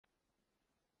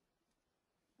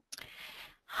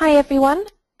Hi everyone,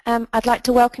 I'd like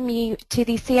to welcome you to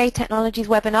the CA Technologies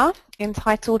webinar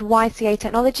entitled Why CA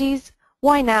Technologies,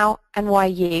 Why Now and Why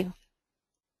You?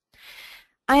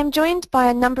 I am joined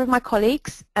by a number of my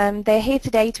colleagues. They're here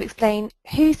today to explain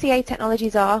who CA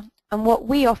Technologies are and what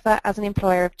we offer as an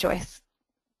employer of choice.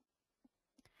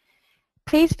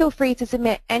 Please feel free to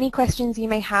submit any questions you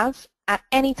may have at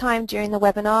any time during the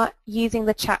webinar using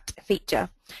the chat feature.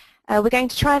 We're going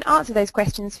to try and answer those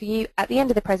questions for you at the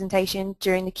end of the presentation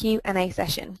during the Q&A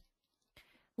session.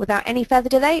 Without any further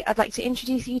delay, I'd like to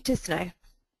introduce you to Snow.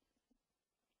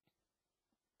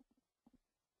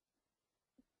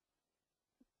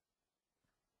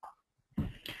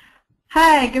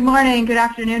 Hi, good morning, good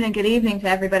afternoon, and good evening to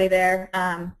everybody there.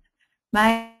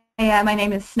 My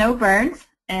name is Snow Burns,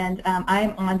 and I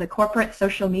am on the corporate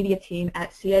social media team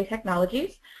at CA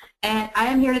Technologies. And I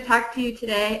am here to talk to you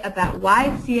today about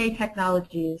why CA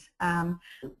Technologies,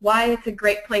 why it's a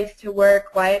great place to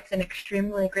work, why it's an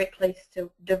extremely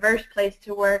diverse place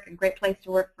to work, and great place to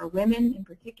work for women in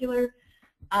particular.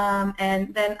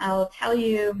 And then I'll tell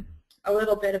you a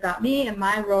little bit about me and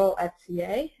my role at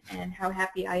CA and how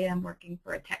happy I am working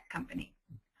for a tech company.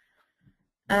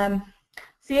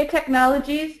 CA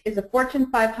Technologies is a Fortune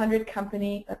 500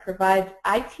 company that provides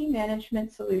IT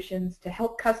management solutions to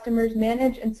help customers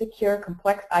manage and secure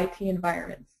complex IT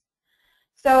environments.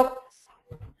 So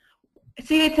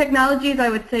CA Technologies, I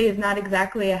would say, is not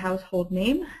exactly a household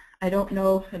name. I don't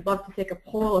know, I'd love to take a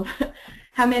poll of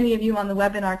how many of you on the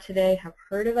webinar today have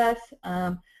heard of us.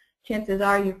 Chances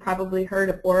are you've probably heard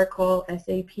of Oracle,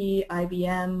 SAP,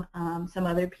 IBM, some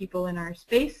other people in our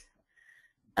space.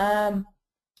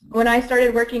 When I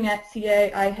started working at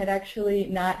CA, I had actually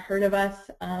not heard of us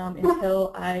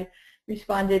until I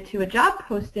responded to a job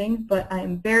posting, but I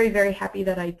am very, very happy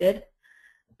that I did.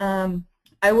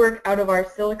 I work out of our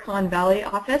Silicon Valley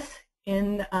office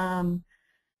in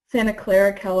Santa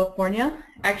Clara, California.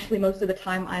 Actually, most of the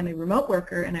time I'm a remote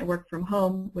worker and I work from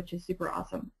home, which is super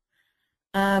awesome.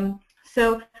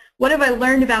 So what have I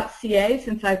learned about CA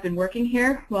since I've been working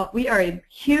here? Well, we are a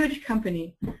huge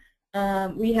company.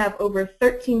 We have over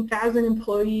 13,000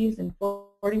 employees in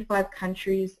 45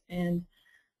 countries and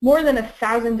more than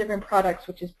 1,000 different products,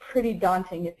 which is pretty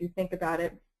daunting if you think about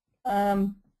it.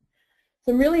 Some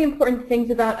really important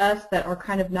things about us that are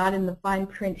kind of not in the fine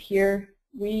print here.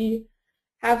 We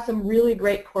have some really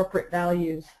great corporate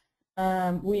values.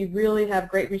 We really have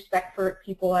great respect for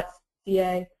people at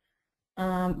CA.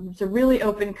 It's a really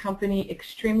open company,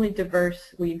 extremely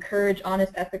diverse. We encourage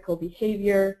honest, ethical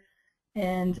behavior.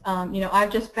 And you know,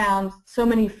 I've just found so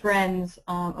many friends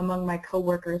among my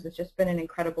coworkers. It's just been an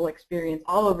incredible experience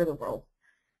all over the world.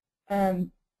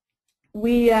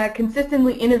 We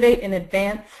consistently innovate and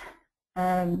advance.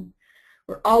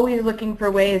 We're always looking for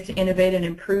ways to innovate and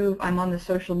improve. I'm on the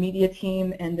social media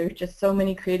team, and there's just so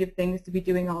many creative things to be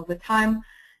doing all the time.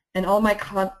 And all my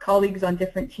colleagues on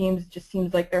different teams just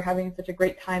seems like they're having such a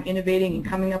great time innovating and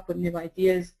coming up with new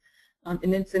ideas.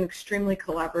 And it's an extremely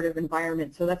collaborative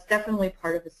environment, so that's definitely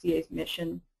part of the CA's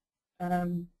mission.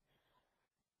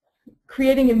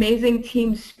 Creating amazing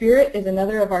team spirit is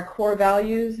another of our core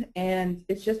values, and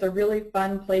it's just a really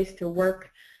fun place to work.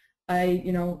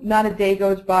 Not a day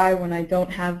goes by when I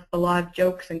don't have a lot of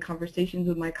jokes and conversations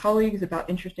with my colleagues about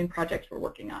interesting projects we're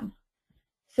working on.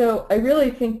 So I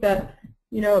really think that,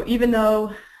 even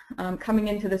though coming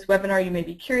into this webinar you may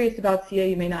be curious about CA,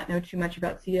 you may not know too much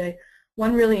about CA,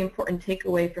 one really important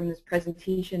takeaway from this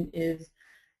presentation is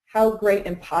how great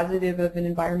and positive of an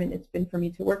environment it's been for me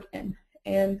to work in.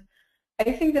 And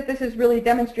I think that this is really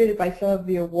demonstrated by some of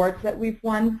the awards that we've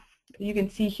won. You can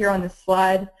see here on the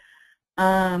slide,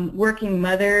 Working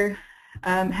Mother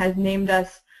has named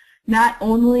us not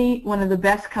only one of the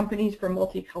best companies for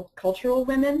multicultural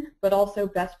women, but also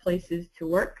best places to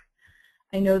work.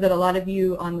 I know that a lot of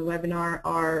you on the webinar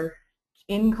are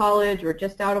in college or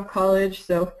just out of college,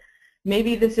 so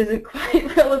maybe this isn't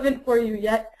quite relevant for you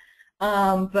yet,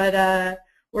 but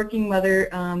Working Mother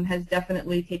has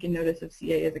definitely taken notice of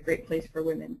CA as a great place for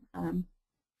women.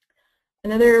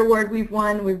 Another award we've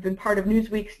won, we've been part of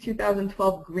Newsweek's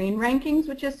 2012 Green Rankings,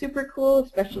 which is super cool,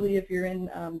 especially if you're in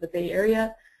the Bay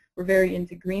Area. We're very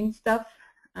into green stuff.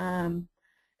 And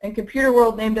Computer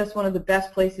World named us one of the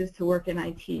best places to work in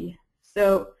IT.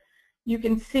 So you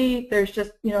can see there's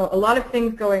just a lot of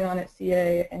things going on at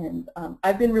CA, and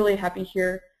I've been really happy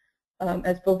here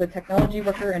as both a technology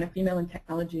worker and a female in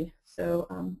technology. So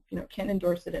can't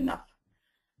endorse it enough.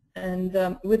 And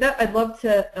with that, I'd love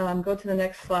to go to the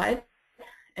next slide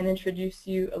and introduce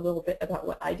you a little bit about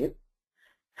what I do.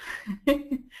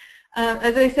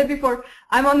 As I said before,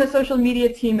 I'm on the social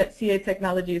media team at CA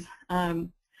Technologies.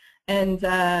 And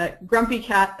Grumpy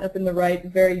Cat up in the right,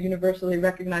 very universally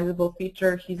recognizable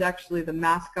feature. He's actually the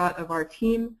mascot of our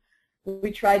team.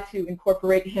 We try to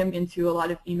incorporate him into a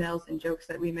lot of emails and jokes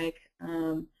that we make.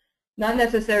 Not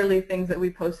necessarily things that we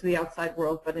post to the outside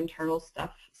world, but internal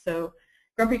stuff. So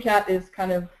Grumpy Cat is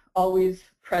kind of always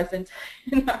present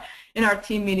in our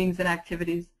team meetings and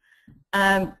activities.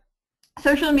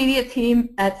 Social media team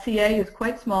at CA is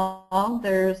quite small.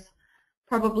 There's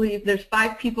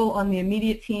 5 people on the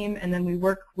immediate team, and then we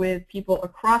work with people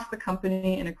across the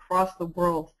company and across the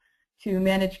world to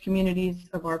manage communities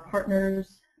of our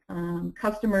partners,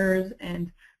 customers,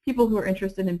 and people who are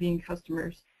interested in being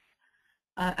customers.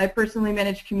 I personally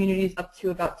manage communities up to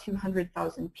about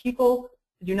 200,000 people.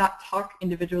 I do not talk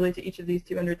individually to each of these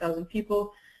 200,000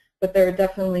 people, but there are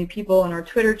definitely people on our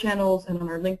Twitter channels and on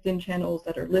our LinkedIn channels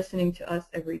that are listening to us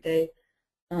every day,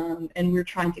 and we're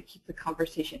trying to keep the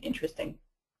conversation interesting.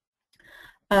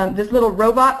 This little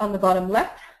robot on the bottom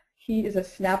left, he is a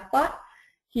Snapbot.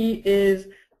 He is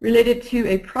related to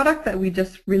a product that we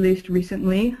just released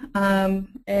recently,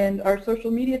 and our social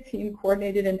media team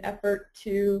coordinated an effort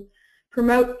to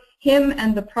promote him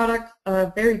and the product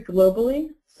very globally.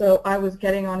 So I was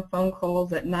getting on phone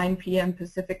calls at 9 p.m.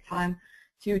 Pacific time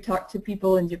to talk to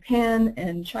people in Japan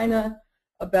and China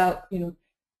about,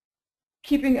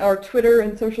 keeping our Twitter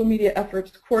and social media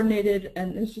efforts coordinated,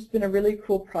 and it's just been a really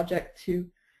cool project to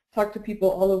talk to people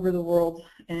all over the world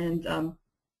and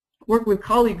work with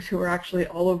colleagues who are actually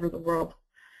all over the world.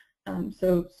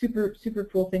 So super, super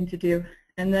cool thing to do.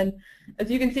 And then, as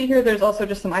you can see here, there's also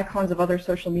just some icons of other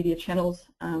social media channels.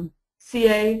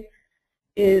 CA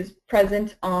is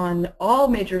present on all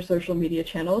major social media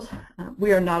channels.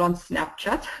 We are not on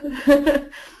Snapchat.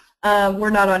 We're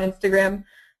not on Instagram,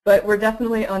 but we're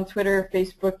definitely on Twitter,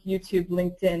 Facebook, YouTube,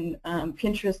 LinkedIn,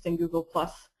 Pinterest, and Google+.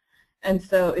 And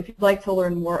so if you'd like to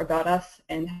learn more about us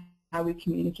and how we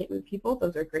communicate with people,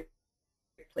 those are great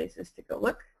places to go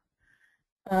look.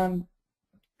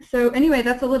 So anyway,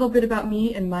 that's a little bit about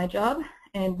me and my job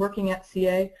and working at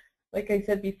CA. Like I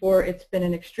said before, it's been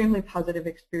an extremely positive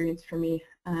experience for me,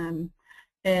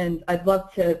 and I'd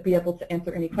love to be able to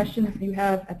answer any questions you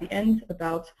have at the end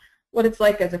about what it's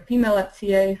like as a female at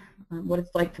CA, what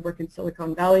it's like to work in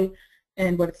Silicon Valley,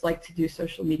 and what it's like to do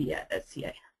social media at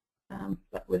CA.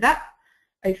 But with that,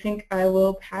 I think I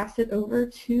will pass it over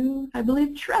to, I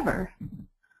believe, Trevor.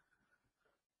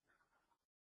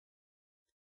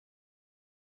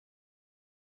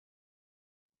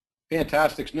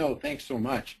 Fantastic. No, thanks so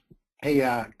much. Hey,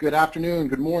 good afternoon,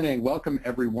 good morning. Welcome,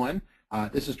 everyone.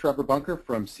 This is Trevor Bunker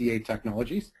from CA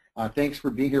Technologies. Thanks for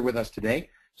being here with us today.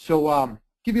 So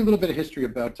give you a little bit of history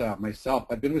about myself.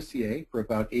 I've been with CA for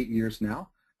about 8 years now.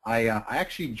 I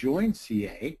actually joined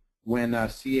CA when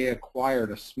CA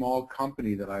acquired a small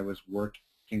company that I was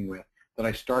working with, that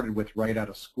I started with right out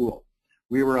of school.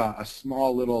 We were a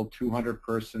small little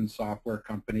 200-person software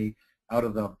company out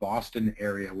of the Boston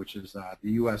area, which is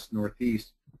the U.S.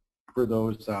 Northeast, for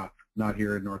those not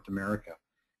here in North America.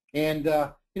 And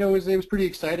it was pretty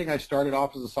exciting. I started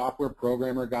off as a software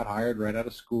programmer, got hired right out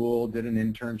of school, did an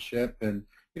internship, and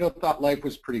thought life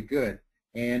was pretty good.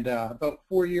 And about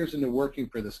 4 years into working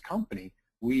for this company,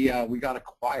 we got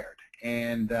acquired.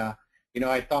 And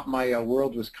I thought my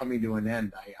world was coming to an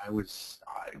end. I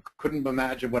couldn't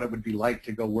imagine what it would be like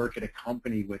to go work at a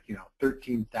company with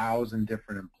 13,000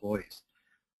 different employees.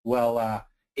 Well,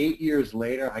 8 years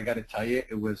later, I got to tell you,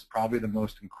 it was probably the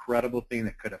most incredible thing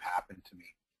that could have happened to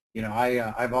me.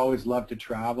 I've always loved to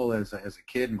travel as a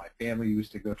kid. My family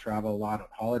used to go travel a lot on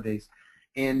holidays,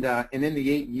 and in the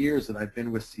 8 years that I've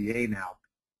been with CA now,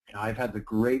 I've had the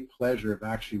great pleasure of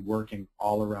actually working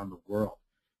all around the world.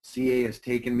 CA has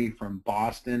taken me from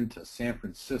Boston to San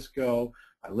Francisco.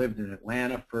 I lived in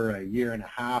Atlanta for a year and a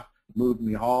half, moved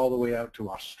me all the way out to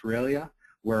Australia,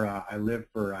 where I lived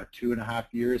for 2.5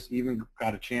 years, even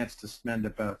got a chance to spend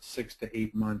about 6 to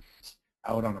 8 months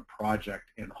out on a project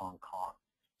in Hong Kong.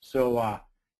 So,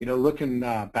 looking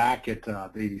back at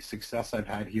the success I've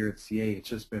had here at CA, it's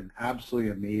just been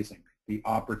absolutely amazing, the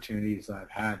opportunities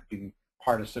I've had being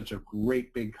part of such a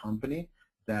great big company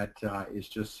that is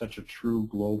just such a true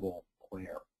global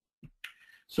player.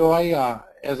 So I,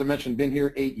 as I mentioned, been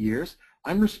here 8 years.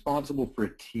 I'm responsible for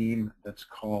a team that's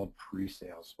called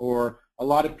pre-sales, or a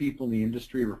lot of people in the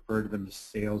industry refer to them as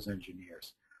sales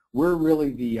engineers. We're really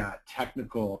the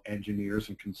technical engineers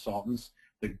and consultants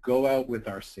that go out with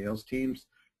our sales teams.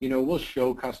 We'll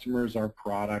show customers our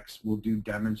products, we'll do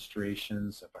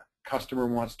demonstrations. If a customer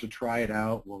wants to try it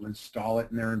out, we'll install it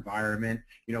in their environment,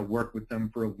 work with them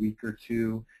for a week or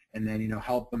two, and then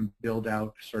help them build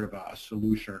out sort of a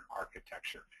solution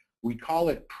architecture. We call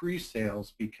it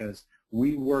pre-sales because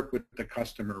we work with the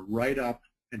customer right up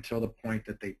until the point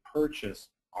that they purchase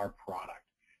our product.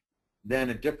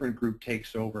 Then a different group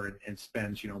takes over and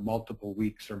spends, multiple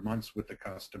weeks or months with the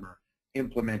customer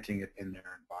implementing it in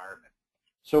their environment.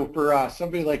 So for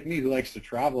somebody like me who likes to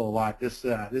travel a lot, this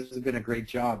has been a great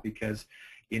job because,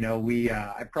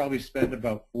 I probably spend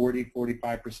about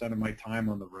 40–45% of my time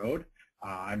on the road.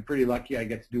 I'm pretty lucky. I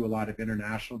get to do a lot of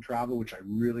international travel, which I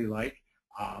really like,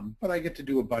 but I get to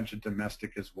do a bunch of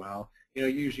domestic as well.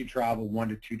 Usually travel 1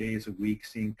 to 2 days a week,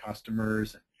 seeing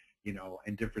customers, and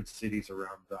in different cities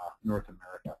around North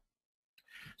America.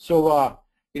 So,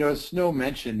 as Snow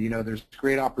mentioned, there's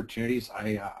great opportunities.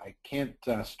 I can't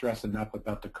stress enough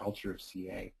about the culture of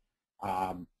CA.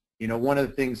 One of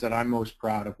the things that I'm most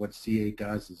proud of what CA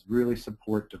does is really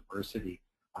support diversity.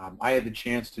 I had the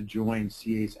chance to join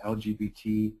CA's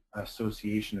LGBT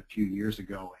association a few years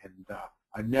ago, and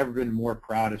I've never been more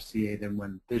proud of CA than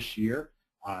when this year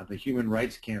the Human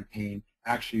Rights Campaign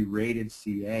actually rated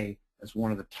CA as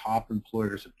one of the top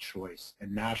employers of choice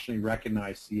and nationally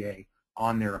recognized CA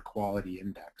on their equality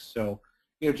index. So,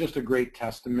 just a great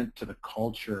testament to the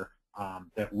culture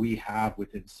that we have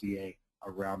within CA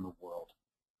around the world.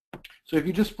 So if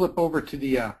you just flip over to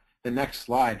the next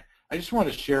slide, I just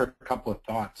want to share a couple of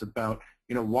thoughts about,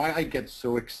 why I get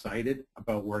so excited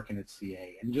about working at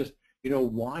CA and just,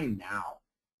 why now?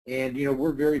 And,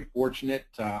 we're very fortunate.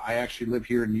 I actually live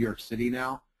here in New York City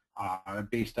now. I'm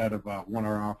based out of one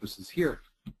of our offices here.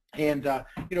 And,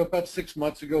 about 6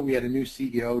 months ago, we had a new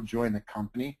CEO join the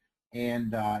company.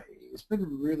 And it's been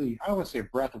really, I don't want to say a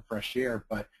breath of fresh air,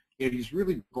 but he's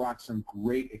really brought some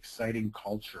great, exciting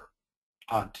culture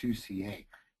to CA.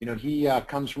 He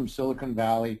comes from Silicon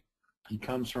Valley. He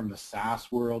comes from the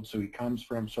SaaS world, so he comes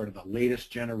from sort of the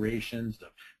latest generations of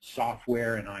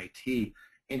software and IT.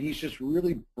 And he's just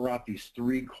really brought these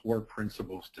 3 core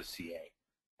principles to CA.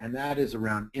 And that is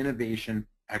around innovation,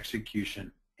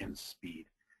 execution, and speed.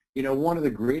 One of the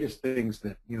greatest things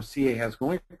that CA has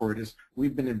going for it is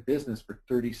we've been in business for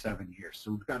 37 years.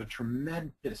 So we've got a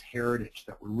tremendous heritage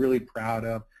that we're really proud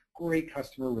of, great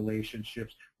customer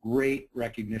relationships, great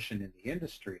recognition in the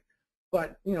industry.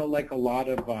 But, like a lot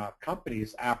of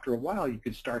companies, after a while, you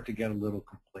could start to get a little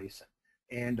complacent.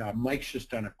 And Mike's just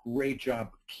done a great job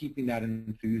of keeping that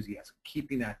enthusiasm,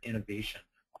 keeping that innovation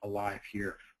alive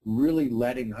here, really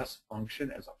letting us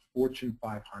function as a Fortune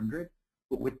 500,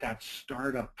 but with that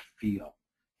startup feel.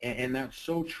 And that's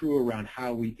so true around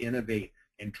how we innovate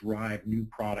and drive new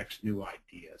products, new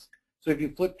ideas. So if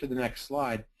you flip to the next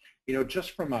slide,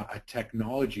 just from a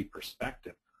technology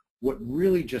perspective, what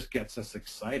really just gets us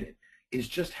excited is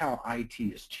just how IT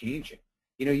is changing.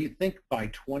 You think by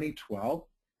 2012,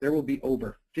 there will be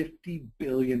over 50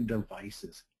 billion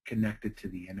devices connected to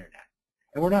the internet.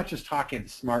 And we're not just talking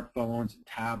smartphones and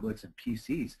tablets and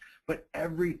PCs, but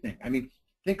everything. I mean,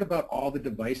 think about all the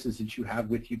devices that you have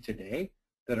with you today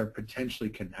that are potentially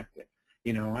connected.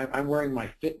 I'm wearing my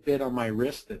Fitbit on my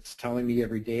wrist that's telling me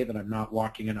every day that I'm not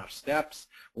walking enough steps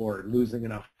or losing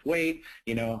enough weight.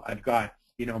 I've got,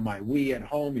 my Wii at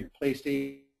home, your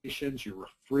PlayStations, your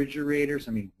refrigerators,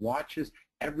 watches,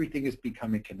 everything is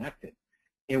becoming connected.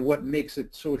 And what makes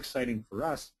it so exciting for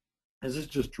us is it's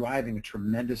just driving a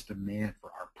tremendous demand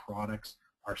for our products,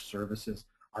 our services.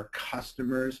 Our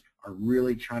customers are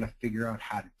really trying to figure out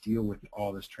how to deal with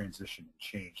all this transition and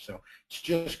change. So it's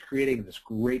just creating this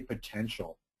great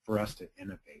potential for us to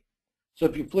innovate. So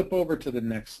if you flip over to the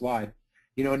next slide,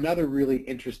 another really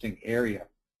interesting area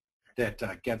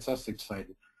that gets us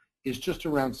excited is just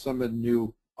around some of the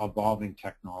new evolving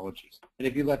technologies. And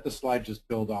if you let the slide just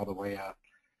build all the way up,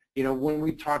 when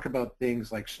we talk about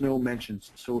things like Snow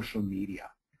mentions social media,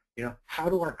 how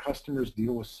do our customers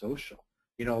deal with social?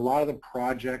 A lot of the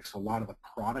projects, a lot of the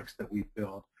products that we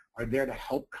build are there to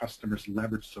help customers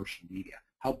leverage social media,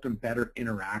 help them better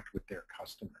interact with their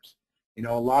customers.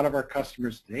 A lot of our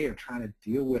customers today are trying to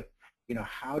deal with,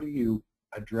 how do you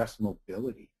address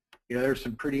mobility? There's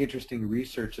some pretty interesting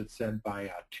research that said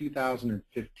by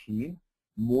 2015,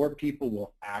 more people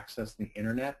will access the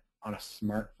internet on a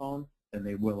smartphone than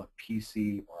they will a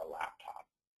PC or a laptop.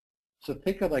 So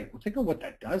think of what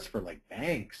that does for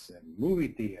banks and movie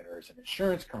theaters and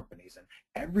insurance companies and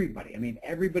everybody.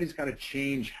 Everybody's got to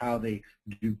change how they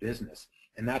do business,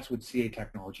 and that's what CA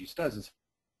Technologies does, is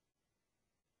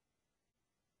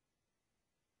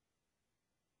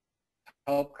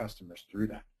help customers through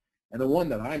that. And the one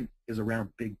that is around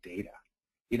big data.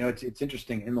 It's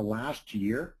interesting. In the last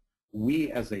year,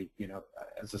 we as a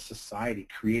society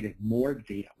created more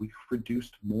data. We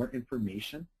produced more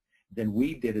information than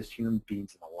we did as human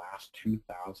beings in the last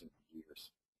 2,000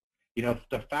 years. You know,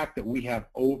 the fact that we have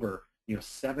over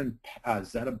 7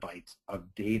 zettabytes of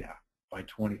data by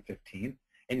 2015.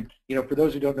 And for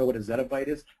those who don't know what a zettabyte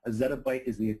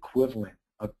is the equivalent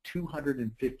of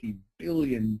 250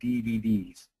 billion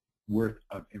DVDs worth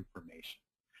of information.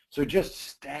 So just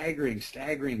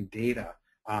staggering data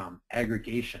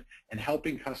aggregation and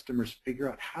helping customers figure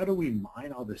out, how do we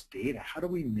mine all this data? How do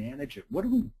we manage it? What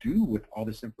do we do with all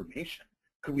this information?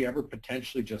 Could we ever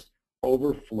potentially just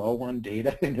overflow on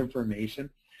data and information?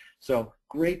 So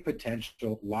great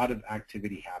potential, a lot of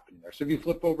activity happening there. So if you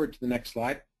flip over to the next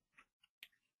slide.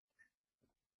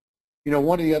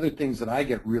 One of the other things that I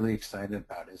get really excited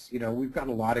about is, we've got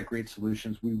a lot of great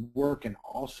solutions. We work in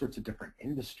all sorts of different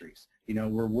industries.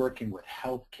 We're working with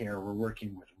healthcare, we're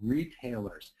working with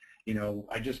retailers.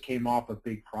 I just came off a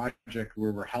big project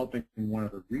where we're helping one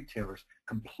of the retailers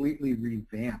completely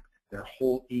revamp their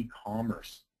whole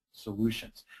e-commerce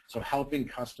solutions. So helping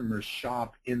customers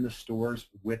shop in the stores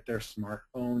with their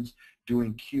smartphones,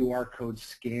 doing QR code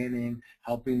scanning,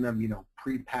 helping them,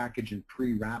 pre-package and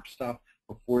pre-wrap stuff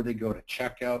before they go to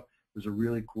checkout. It was a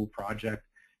really cool project.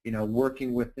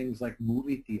 Working with things like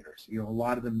movie theaters, a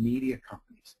lot of the media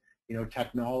companies,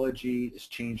 technology is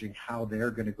changing how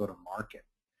they're going to go to market.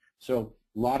 So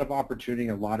a lot of opportunity,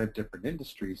 a lot of different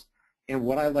industries. And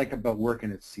what I like about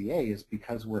working at CA is,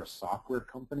 because we're a software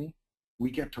company, we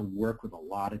get to work with a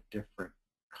lot of different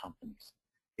companies.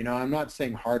 I'm not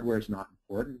saying hardware is not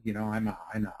important. I'm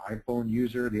an iPhone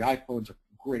user. The iPhone's a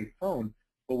great phone,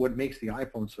 but what makes the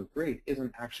iPhone so great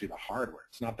isn't actually the hardware.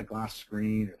 It's not the glass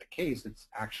screen or the case. It's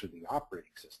actually the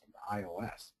operating system, the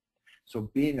iOS.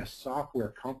 So being a software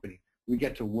company, we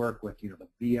get to work with, the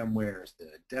VMwares,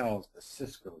 the Dells, the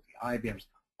Ciscos, the IBMs,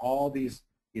 all these,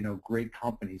 great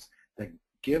companies that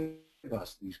give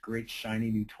us these great shiny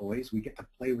new toys. We get to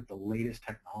play with the latest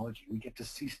technology. We get to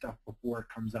see stuff before it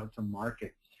comes out to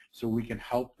market, so we can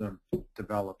help them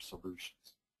develop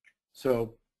solutions.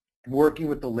 So working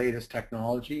with the latest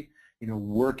technology,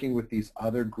 working with these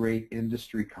other great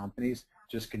industry companies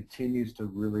just continues to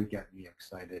really get me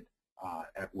excited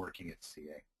at working at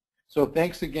CA. So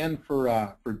thanks again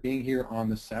for being here on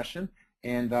the session,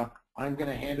 and I'm going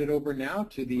to hand it over now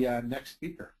to the next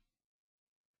speaker.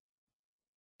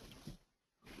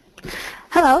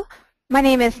 Hello, my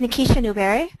name is Nikisha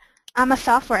Newberry. I'm a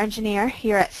software engineer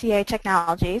here at CA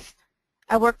Technologies.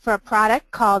 I work for a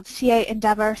product called CA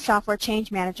Endeavor Software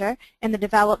Change Manager in the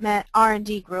Development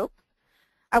R&D group.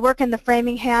 I work in the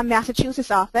Framingham,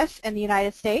 Massachusetts office in the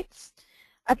United States.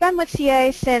 I've been with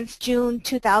CA since June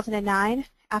 2009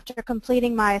 after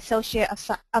completing my Associate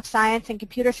of Science in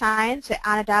Computer Science at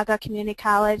Onondaga Community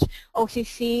College,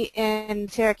 OCC in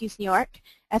Syracuse, New York.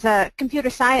 As a computer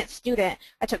science student,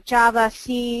 I took Java,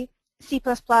 C++,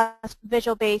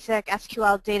 Visual Basic,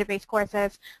 SQL database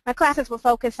courses. My classes were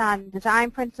focused on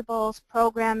design principles,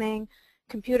 programming,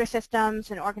 computer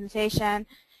systems, and organization,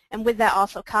 and with that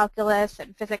also calculus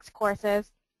and physics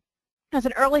courses. As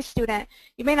an early student,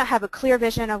 you may not have a clear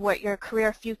vision of what your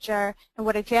career future and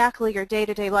what exactly your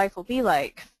day-to-day life will be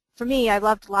like. For me, I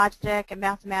loved logic and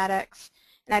mathematics,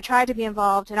 and I tried to be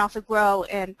involved and also grow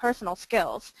in personal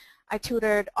skills. I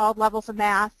tutored all levels of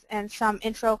math and some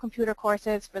intro computer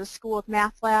courses for the School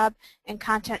Math Lab and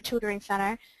Content Tutoring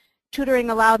Center. Tutoring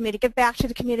allowed me to give back to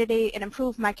the community and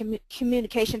improve my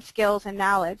communication skills and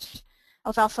knowledge. I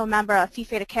was also a member of Phi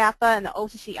Theta Kappa and the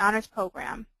OCC Honors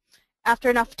Program. After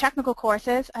enough technical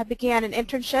courses, I began an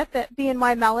internship at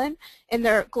BNY Mellon in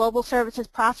their Global Services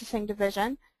Processing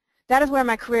Division. That is where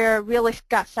my career really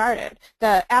got started.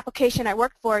 The application I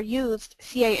worked for used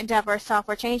CA Endeavor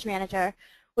Software Change Manager,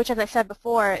 which, as I said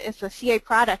before, is the CA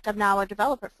product I'm now a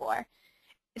developer for.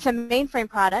 It's a mainframe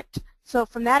product, so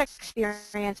from that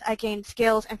experience, I gained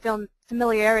skills and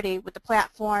familiarity with the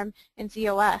platform and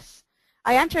z/OS.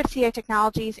 I entered CA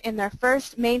Technologies in their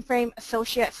first mainframe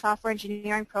associate software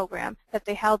engineering program that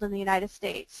they held in the United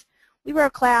States. We were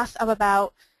a class of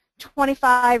about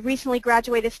 25 recently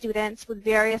graduated students with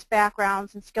various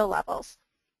backgrounds and skill levels.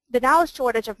 The knowledge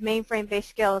shortage of mainframe-based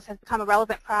skills has become a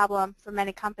relevant problem for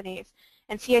many companies,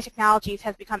 and CA Technologies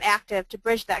has become active to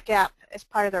bridge that gap as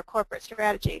part of their corporate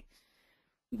strategy,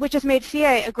 which has made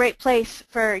CA a great place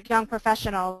for young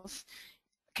professionals.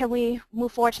 Can we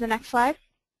move forward to the next slide?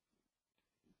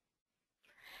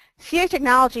 CA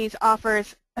Technologies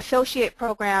offers associate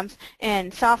programs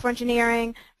in software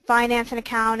engineering, finance and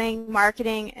accounting,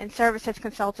 marketing, and services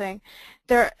consulting.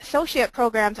 Their associate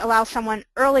programs allow someone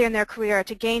early in their career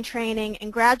to gain training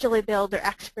and gradually build their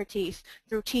expertise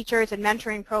through teachers and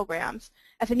mentoring programs.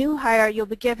 As a new hire, you'll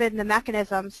be given the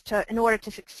mechanisms in order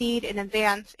to succeed and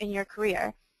advance in your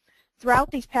career.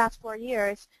 Throughout these past 4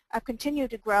 years, I've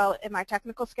continued to grow in my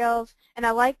technical skills, and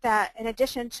I like that in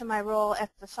addition to my role as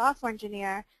a software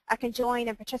engineer, I can join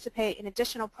and participate in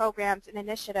additional programs and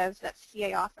initiatives that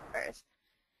CA offers.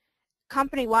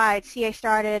 Company-wide, CA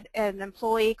started an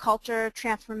employee culture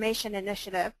transformation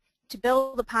initiative to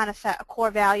build upon a set of core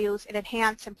values and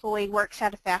enhance employee work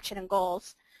satisfaction and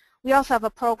goals. We also have a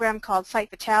program called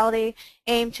Site Vitality,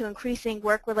 aimed to increasing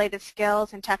work-related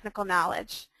skills and technical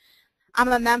knowledge. I'm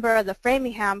a member of the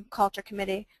Framingham Culture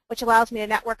Committee, which allows me to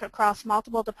network across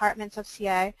multiple departments of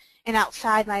CA and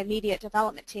outside my immediate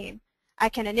development team. I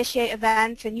can initiate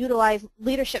events and utilize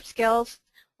leadership skills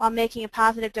while making a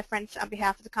positive difference on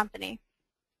behalf of the company.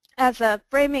 At the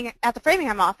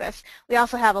Framingham office, we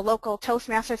also have a local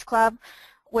Toastmasters club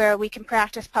where we can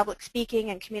practice public speaking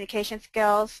and communication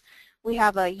skills. We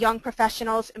have a Young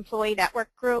Professionals Employee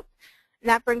Network group, and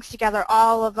that brings together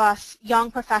all of us young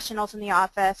professionals in the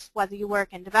office, whether you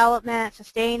work in development,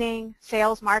 sustaining,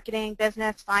 sales, marketing,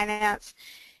 business, finance.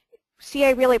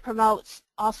 CA really promotes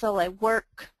also a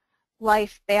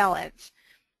work-life balance,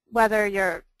 whether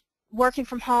you're working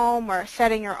from home or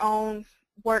setting your own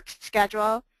work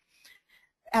schedule.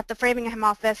 At the Framingham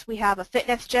office, we have a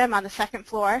fitness gym on the 2nd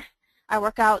floor. I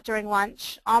work out during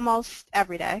lunch almost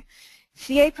every day.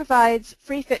 CA provides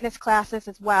free fitness classes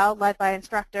as well, led by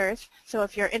instructors. So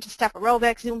if you're into step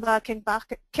aerobics, Zumba,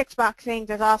 kickboxing,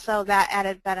 there's also that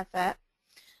added benefit.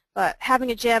 But having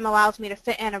a gym allows me to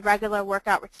fit in a regular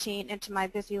workout routine into my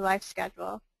busy life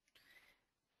schedule.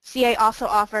 CA also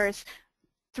offers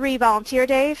 3 volunteer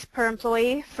days per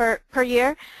employee per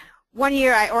year. One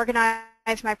year I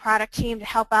organized my product team to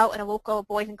help out in a local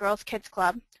Boys and Girls Kids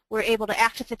Club. We're able to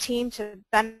act as a team to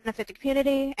benefit the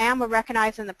community, and we're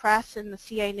recognized in the press and the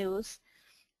CA News.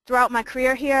 Throughout my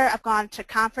career here, I've gone to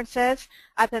conferences.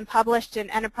 I've been published in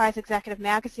Enterprise Executive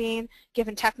Magazine,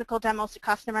 given technical demos to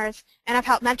customers, and I've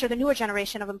helped mentor the newer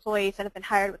generation of employees that have been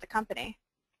hired with the company.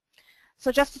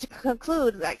 So just to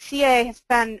conclude, CA has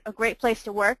been a great place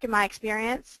to work in my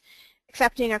experience.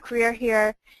 Accepting a career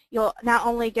here, you'll not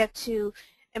only get to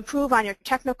improve on your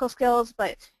technical skills,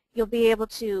 but you'll be able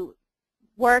to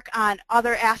work on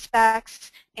other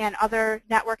aspects and other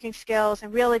networking skills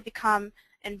and really become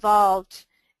involved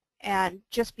and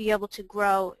just be able to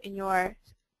grow in your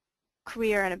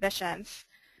career and ambitions.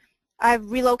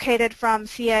 I've relocated from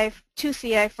CA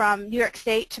from New York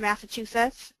State to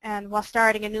Massachusetts, and while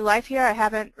starting a new life here, I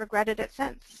haven't regretted it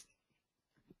since.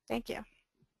 Thank you.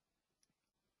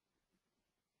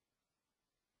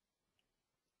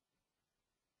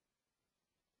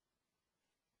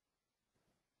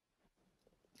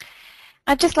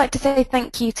 I'd just like to say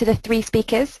thank you to the 3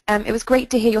 speakers. It was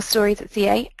great to hear your stories at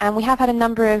CA, and we have had a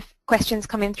number of questions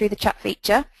come in through the chat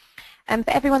feature. For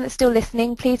everyone that's still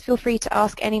listening, please feel free to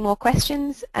ask any more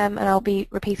questions, and I'll be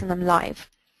repeating them live.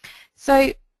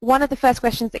 So one of the first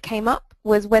questions that came up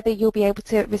was whether you'll be able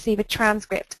to receive a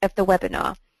transcript of the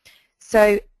webinar.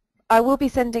 So I will be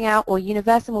sending out, or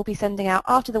Universum will be sending out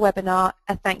after the webinar,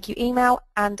 a thank you email,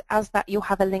 and as that you'll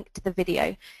have a link to the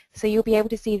video. So you'll be able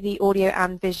to see the audio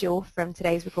and visual from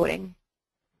today's recording.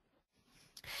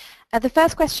 The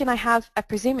first question I have, I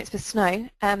presume it's for Snow,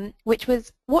 which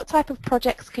was, what type of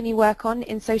projects can you work on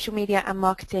in social media and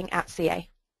marketing at CA?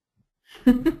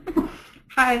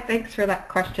 Hi, thanks for that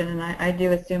question, and I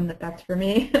do assume that that's for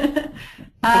me.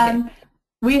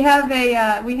 We have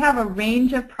a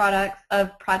range of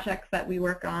projects that we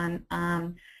work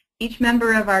on. Each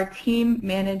member of our team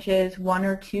manages 1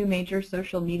 or 2 major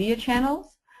social media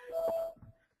channels.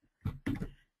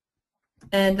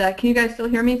 And can you guys still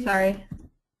hear me? Sorry.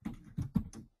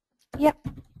 Yep.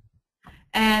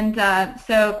 And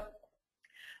so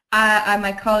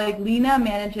my colleague Lena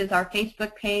manages our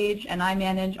Facebook page, and I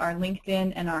manage our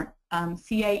LinkedIn and our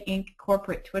CA Inc.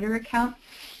 corporate Twitter account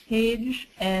page.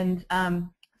 And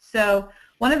so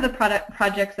one of the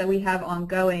projects that we have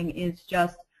ongoing is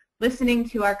just listening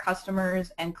to our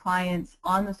customers and clients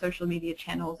on the social media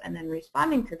channels and then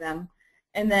responding to them.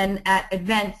 And then at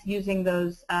events, using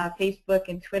those Facebook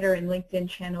and Twitter and LinkedIn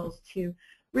channels to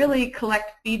really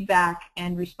collect feedback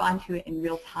and respond to it in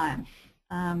real time.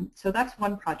 So that's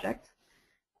one project.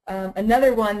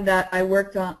 Another one that I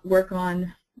work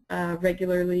on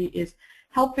regularly is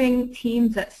helping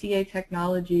teams at CA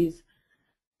Technologies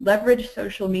leverage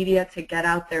social media to get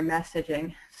out their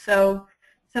messaging. So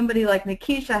somebody like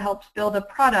Nikisha helps build a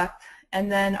product,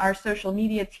 and then our social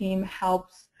media team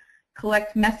helps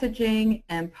collect messaging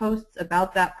and posts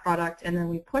about that product, and then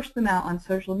we push them out on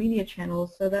social media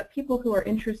channels so that people who are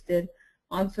interested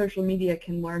on social media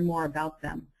can learn more about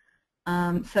them.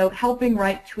 So helping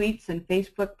write tweets and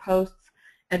Facebook posts,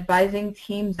 advising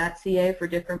teams at CA for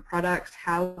different products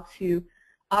how to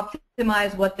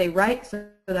optimize what they write so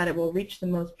that it will reach the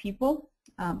most people.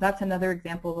 That's another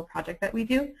example of a project that we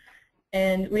do.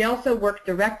 And we also work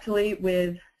directly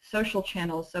with social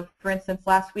channels. So for instance,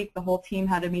 last week the whole team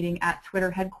had a meeting at Twitter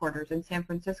headquarters in San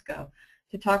Francisco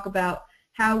to talk about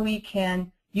how we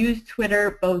can use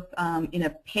Twitter both in a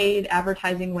paid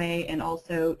advertising way and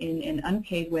also in an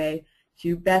unpaid way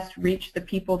to best reach the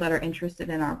people that are interested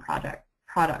in our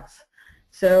products.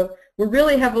 So we're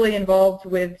really heavily involved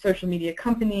with social media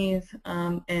companies,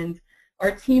 and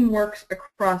our team works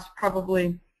across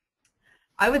probably,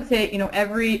 I would say,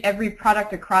 every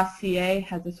product across CA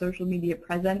has a social media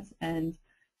presence, and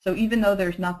so even though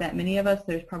there's not that many of us,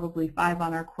 there's probably 5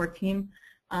 on our core team.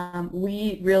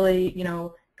 We really,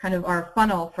 kind of are a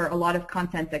funnel for a lot of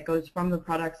content that goes from the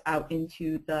products out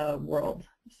into the world.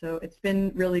 So it's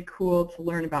been really cool to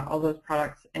learn about all those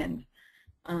products, and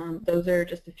those are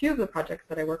just a few of the projects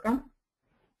that I work on.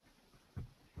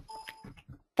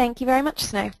 Thank you very much,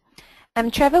 Snow.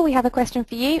 Trevor, we have a question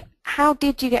for you. How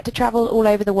did you get to travel all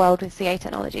over the world with CA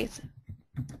Technologies?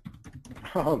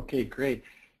 Okay, great.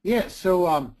 Yeah,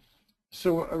 so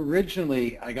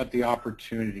originally I got the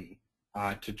opportunity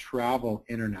to travel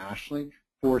internationally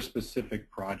for specific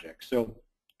projects. So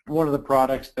one of the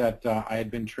products that I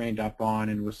had been trained up on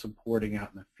and was supporting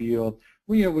out in the field,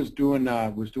 was doing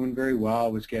very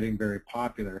well, was getting very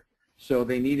popular. So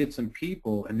they needed some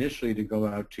people initially to go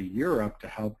out to Europe to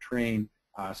help train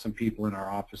some people in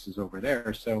our offices over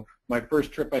there. So my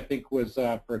first trip, I think, was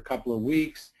for a couple of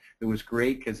weeks. It was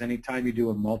great because anytime you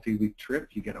do a multi-week trip,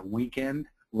 you get a weekend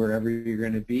wherever you're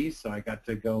going to be. So I got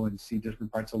to go and see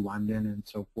different parts of London and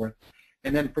so forth.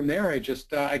 And then from there,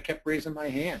 I kept raising my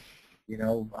hand.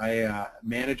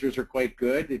 Managers are quite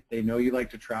good. If they know you like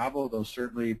to travel, they'll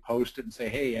certainly post it and say,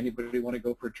 hey, anybody want to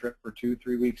go for a trip for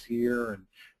 2-3 weeks here?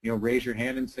 And raise your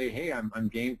hand and say, hey, I'm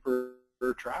game for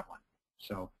traveling.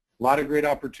 So a lot of great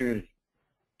opportunity.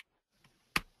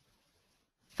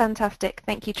 Fantastic.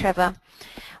 Thank you, Trevor.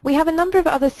 We have a number of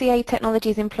other CA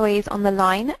Technologies employees on the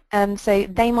line, so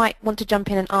they might want to jump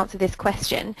in and answer this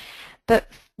question. But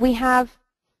we have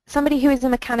somebody who is a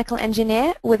mechanical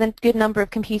engineer with a good number of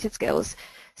computer skills.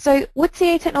 So would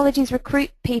CA Technologies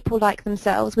recruit people like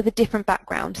themselves with a different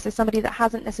background, so somebody that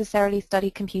hasn't necessarily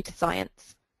studied computer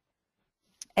science?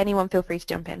 Anyone feel free to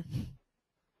jump in.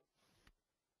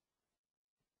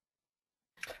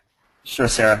 Sure,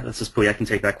 Sarah. This is Pui. I can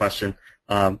take that question.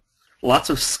 Lots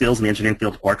of skills in the engineering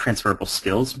field are transferable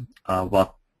skills.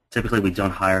 While typically we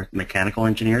don't hire mechanical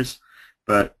engineers,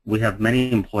 but we have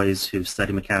many employees who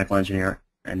study mechanical engineering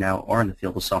and now are in the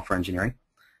field of software engineering.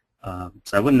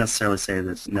 So I wouldn't necessarily say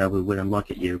that, no, we wouldn't look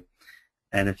at you.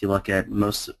 And if you look at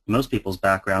most people's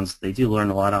backgrounds, they do learn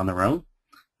a lot on their own.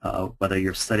 Whether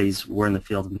your studies were in the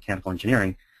field of mechanical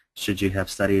engineering, should you have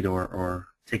studied or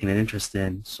taken an interest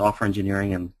in software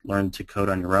engineering and learned to code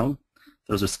on your own,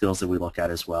 those are skills that we look at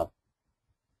as well.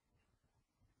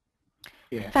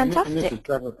 Yeah, fantastic. And this is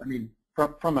Trevor. I mean,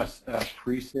 from a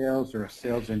pre-sales or a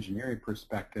sales engineering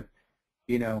perspective,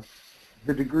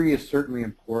 the degree is certainly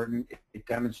important. It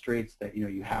demonstrates that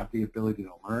you have the ability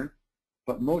to learn,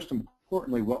 but most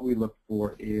importantly, what we look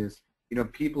for is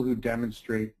people who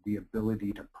demonstrate the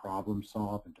ability to problem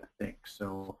solve and to think.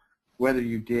 So whether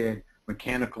you did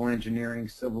mechanical engineering,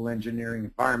 civil engineering,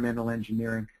 environmental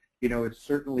engineering, it's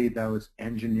certainly those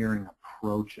engineering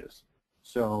approaches.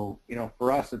 So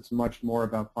for us, it's much more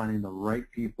about finding the right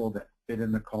people that fit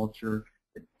in the culture,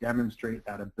 that demonstrate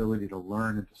that ability to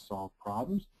learn and to solve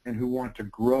problems, and who want to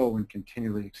grow and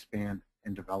continually expand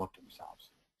and develop themselves.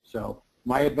 So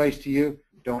my advice to you,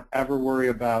 don't ever worry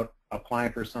about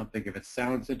applying for something. If it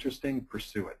sounds interesting,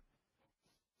 pursue it.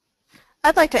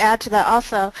 I'd like to add to that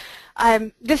also.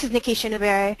 This is Nikisha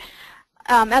Newberry.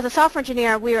 As a software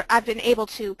engineer, I've been able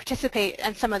to participate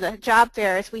in some of the job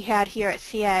fairs we had here at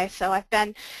CA. So I've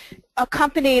been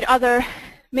accompanied other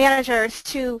managers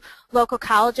to local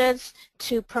colleges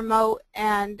to promote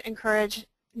and encourage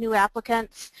new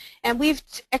applicants. And we've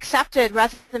accepted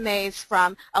resumes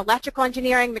from electrical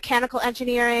engineering, mechanical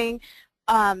engineering,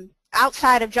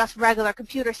 outside of just regular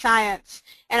computer science.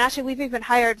 And actually we've even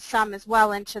hired some as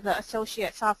well into the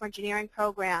associate software engineering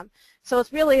program. So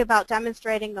it's really about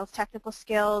demonstrating those technical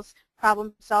skills,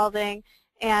 problem solving,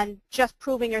 and just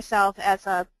proving yourself as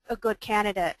a good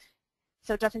candidate.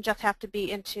 So it doesn't just have to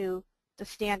be into the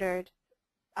standard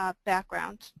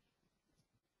background.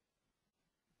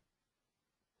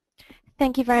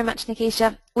 Thank you very much,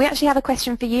 Nikisha. We actually have a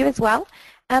question for you as well.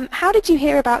 How did you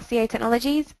hear about CA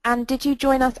Technologies, and did you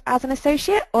join us as an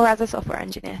associate or as a software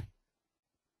engineer?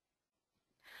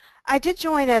 I did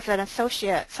join as an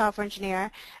associate software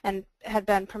engineer and had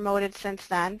been promoted since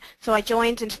then. So I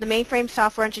joined into the mainframe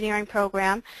software engineering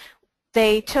program.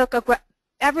 They took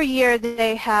every year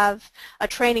they have a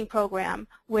training program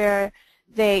where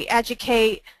they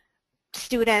educate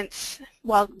students,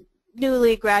 well,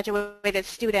 newly graduated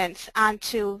students,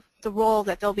 onto the role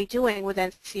that they'll be doing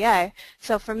within CA.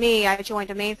 So for me, I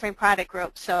joined a mainframe product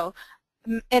group. So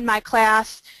in my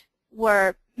class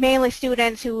were mainly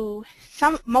students who,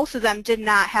 most of them did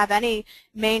not have any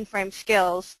mainframe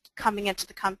skills coming into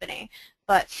the company.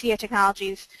 But CA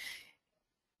Technologies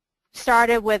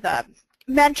started with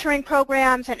mentoring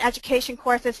programs and education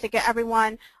courses to get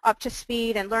everyone up to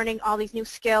speed and learning all these new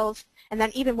skills. And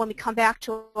then even when we come back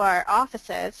to our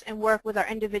offices and work with our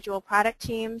individual product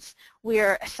teams,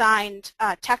 we're assigned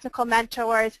technical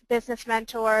mentors, business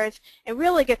mentors, and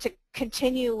really get to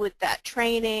continue with that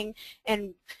training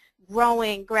and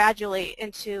growing gradually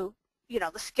into, you know,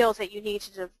 the skills that you need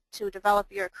to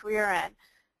develop your career in.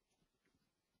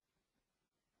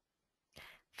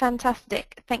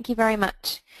 Fantastic. Thank you very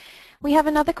much. We have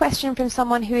another question from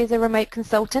someone who is a remote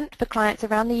consultant for clients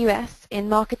around the US in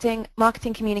marketing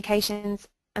communications,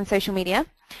 and social media.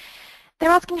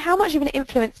 They're asking how much of an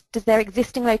influence does their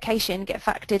existing location get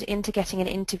factored into getting an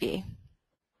interview?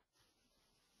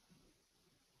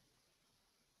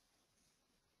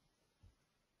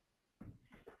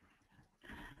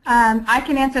 I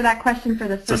can answer that question for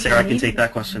the social So Sarah media. can take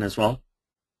that question as well.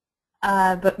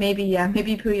 But maybe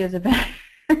Puya is a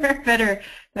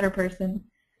better person.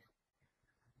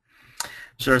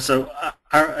 Sure. So,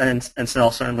 and so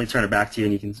I'll certainly turn it back to you,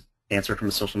 and you can answer from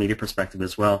a social media perspective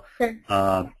as well. Sure.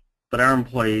 But our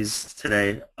employees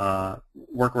today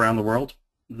work around the world.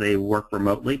 They work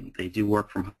remotely. They do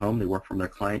work from home. They work from their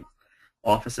client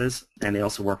offices, and they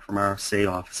also work from our CA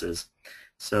offices.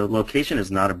 So location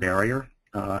is not a barrier.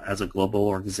 As a global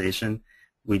organization,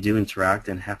 we do interact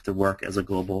and have to work as a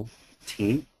global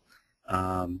team.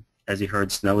 As you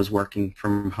heard, Snow is working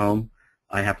from home.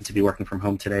 I happen to be working from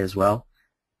home today as well.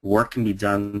 Work can be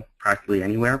done practically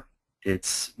anywhere.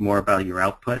 It's more about your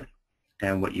output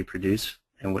and what you produce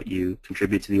and what you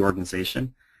contribute to the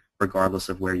organization, regardless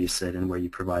of where you sit and where you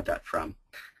provide that from.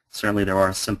 Certainly there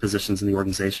are some positions in the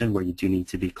organization where you do need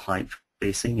to be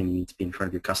client-facing and you need to be in front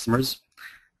of your customers,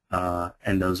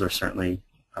 and those are certainly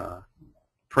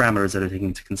parameters that are taken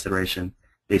into consideration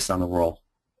based on the role.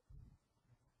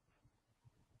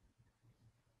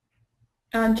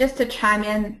 Just to chime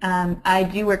in, I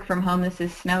do work from home. This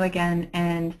is Snow again,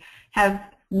 and have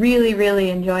really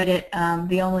enjoyed it.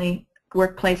 The only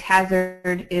workplace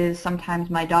hazard is sometimes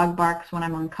my dog barks when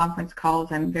I'm on conference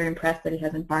calls. I'm very impressed that he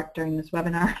hasn't barked during this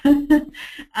webinar.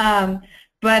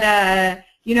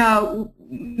 You know,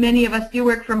 many of us do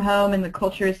work from home, and the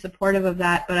culture is supportive of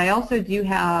that. But I also do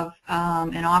have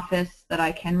an office that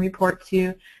I can report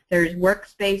to. There's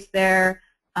workspace there.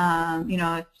 You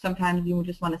know, sometimes you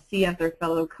just want to see other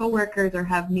fellow coworkers or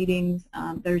have meetings.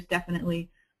 There's definitely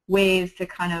ways to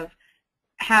kind of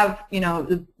have, you know,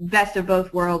 the best of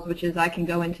both worlds, which is I can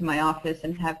go into my office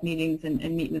and have meetings and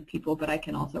meet with people, but I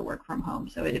can also work from home.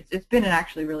 So it's been an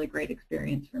actually really great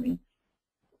experience for me.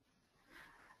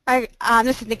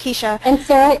 This is Nikisha. And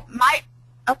Sarah,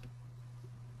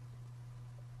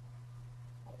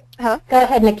 Hello? Go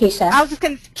ahead, Nikisha. I was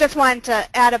just wanted to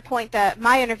add a point that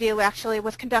my interview actually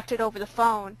was conducted over the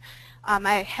phone.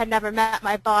 I had never met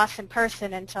my boss in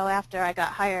person until after I got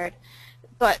hired.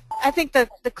 But I think the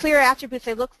clear attributes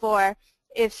they look for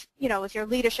is, you know, is your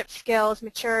leadership skills,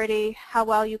 maturity, how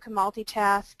well you can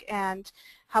multitask, and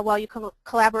how well you can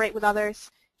collaborate with others.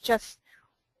 Just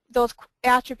those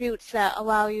attributes that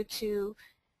allow you to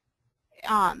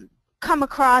come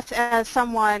across as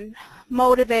someone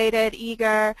motivated,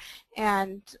 eager,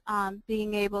 and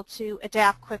being able to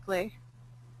adapt quickly.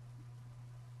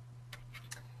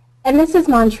 And this is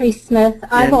Montrese Smith.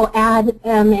 I will add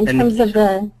in terms of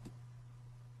the,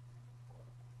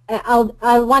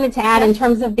 I wanted to add in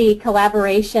terms of the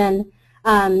collaboration,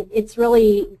 it's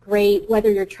really great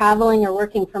whether you're traveling or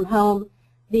working from home.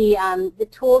 The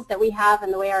tools that we have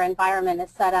and the way our environment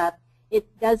is set up, it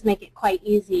does make it quite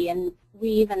easy. And we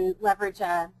even leverage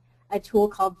a tool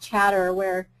called Chatter,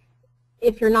 where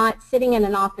if you're not sitting in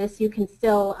an office, you can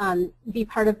still be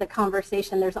part of the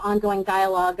conversation. There's ongoing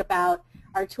dialogue about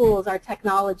our tools, our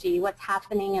technology, what's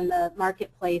happening in the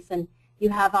marketplace, and you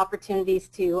have opportunities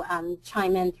to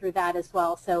chime in through that as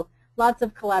well. So lots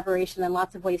of collaboration and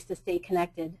lots of ways to stay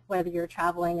connected, whether you're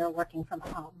traveling or working from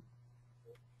home.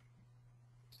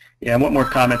 Yeah, and one more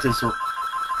comment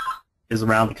is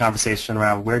around the conversation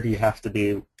around where do you have to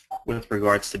be with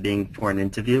regards to being for an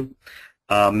interview.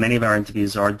 Many of our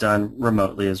interviews are done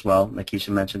remotely as well. Nikisha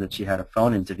mentioned that she had a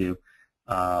phone interview.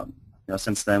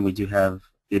 Since then, we do have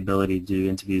the ability to do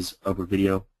interviews over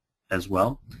video as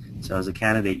well. So as a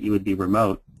candidate, you would be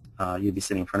remote. You'd be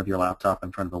sitting in front of your laptop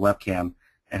in front of a webcam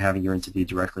and having your interview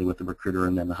directly with the recruiter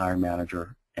and then the hiring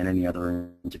manager and any other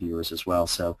interviewers as well.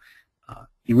 So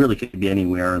you really could be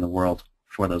anywhere in the world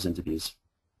for those interviews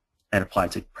and apply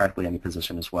to practically any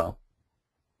position as well.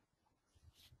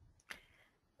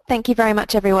 Thank you very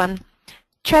much, everyone.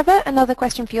 Trevor, another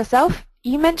question for yourself.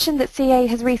 You mentioned that CA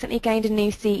has recently gained a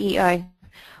new CEO.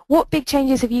 What big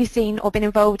changes have you seen or been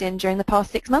involved in during the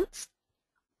past 6 months?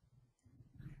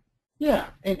 Yeah,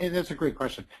 and that's a great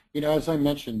question. As I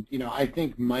mentioned, I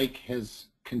think Mike has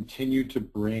continued to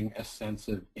bring a sense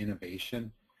of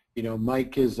innovation.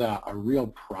 Mike is a real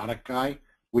product guy,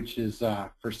 which is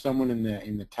for someone in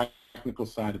the technical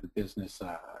side of the business,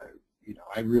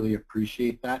 I really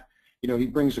appreciate that. He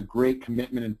brings a great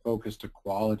commitment and focus to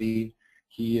quality.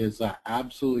 He is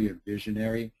absolutely a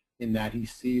visionary in that he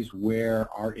sees where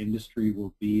our industry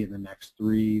will be in the next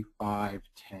 3, 5,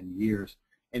 10 years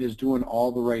and is doing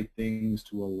all the right things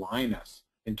to align us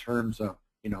in terms of,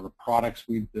 the products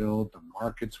we build, the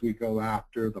markets we go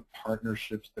after, the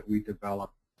partnerships that we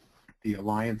develop, the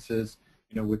alliances,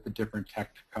 with the different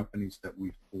tech companies that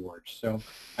we forge. So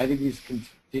I think he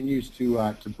continues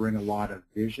to bring a lot of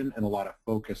vision and a lot of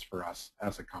focus for us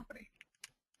as a company.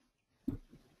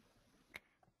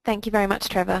 Thank you very much,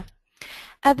 Trevor.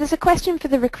 There's a question for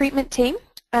the recruitment team.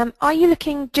 Are you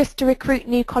looking just to recruit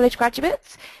new college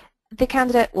graduates? The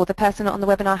candidate or the person on the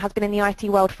webinar has been in the IT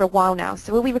world for a while now,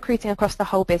 so will we be recruiting across the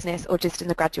whole business or just in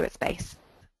the graduate space?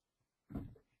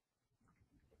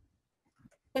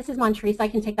 This is Montrese. I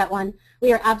can take that one.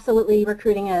 We are absolutely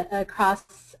recruiting across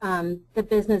the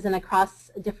business and across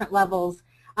different levels.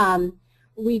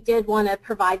 We did want to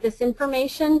provide this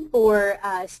information for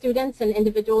students and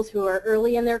individuals who are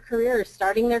early in their career or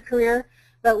starting their career,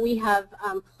 but we have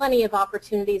plenty of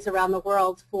opportunities around the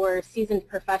world for seasoned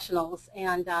professionals,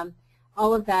 and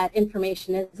all of that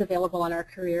information is available on our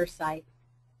career site.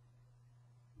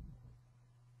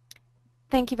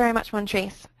 Thank you very much,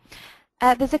 Montrese.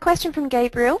 There's a question from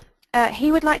Gabriel.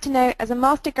 He would like to know, as a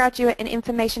master graduate in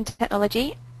information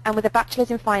technology and with a bachelor's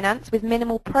in finance with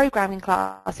minimal programming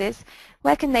classes,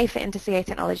 where can they fit into CA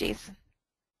Technologies?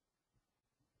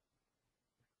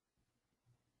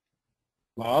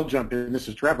 Well, I'll jump in. This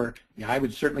is Trevor. Yeah, I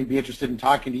would certainly be interested in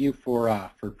talking to you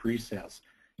for pre-sales.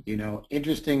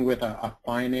 Interesting with a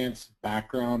finance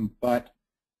background, but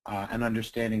an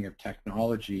understanding of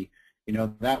technology.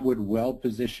 That would well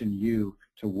position you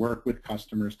to work with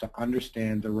customers to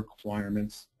understand the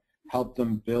requirements, help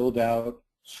them build out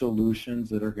solutions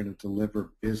that are going to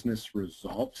deliver business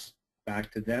results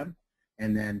back to them,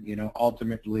 and then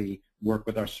ultimately work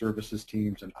with our services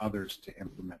teams and others to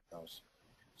implement those.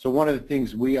 So one of the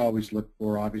things we always look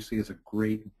for, obviously, is a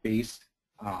great base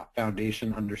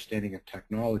foundation understanding of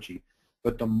technology.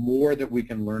 But the more that we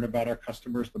can learn about our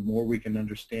customers, the more we can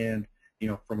understand,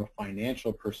 from a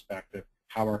financial perspective,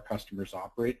 how our customers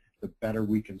operate, the better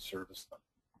we can service them.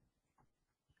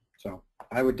 So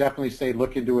I would definitely say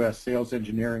look into a sales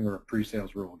engineering or a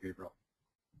pre-sales role, Gabriel.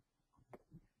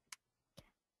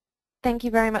 Thank you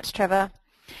very much, Trevor.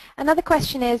 Another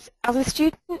question is, as a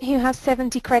student who has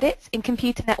 70 credits in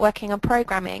computer networking and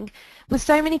programming, with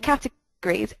so many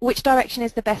categories, which direction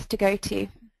is the best to go to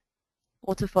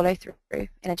or to follow through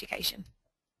in education?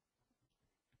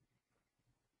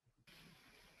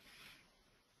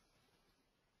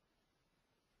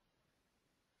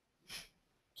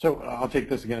 So I'll take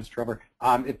this again, it's Trevor.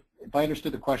 If I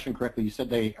understood the question correctly, you said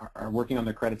they are working on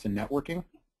their credits in networking?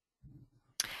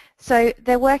 So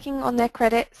they're working on their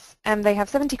credits, and they have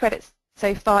 70 credits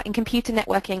so far in computer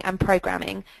networking and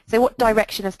programming. So what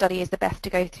direction of study is the best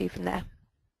to go to from there?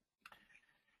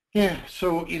 Yeah,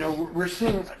 so we're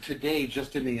seeing today,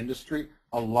 just in the industry,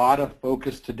 a lot of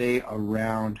focus today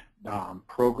around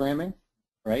programming,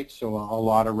 right? So a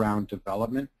lot around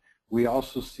development. We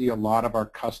also see a lot of our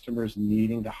customers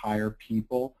needing to hire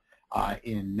people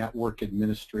in network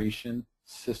administration,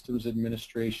 systems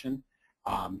administration.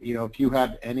 If you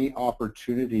have any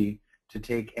opportunity to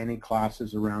take any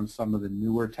classes around some of the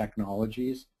newer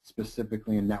technologies,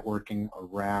 specifically in networking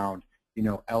around,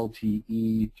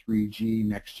 LTE, 3G,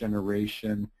 next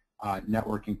generation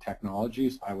networking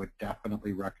technologies, I would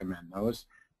definitely recommend those.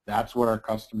 That's what our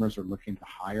customers are looking to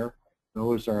hire.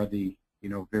 Those are the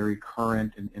very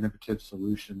current and innovative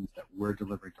solutions that we're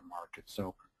delivering to market.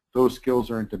 So those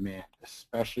skills are in demand,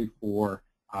 especially for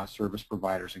service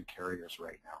providers and carriers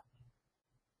right now.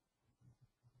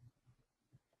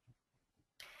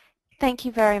 Thank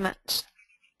you very much.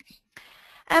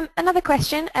 Another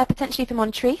question, potentially for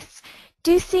Montrese.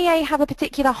 Do CA have a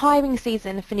particular hiring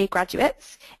season for new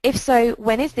graduates? If so,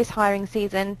 when is this hiring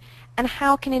season? And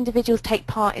how can individuals take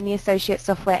part in the Associate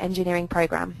Software Engineering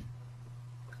program?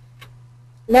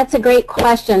 That's a great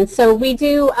question. So we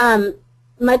do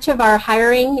much of our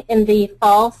hiring in the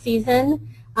fall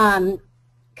season,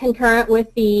 concurrent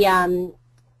with the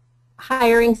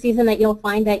hiring season that you'll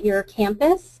find at your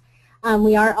campus.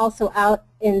 We are also out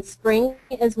in spring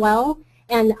as well.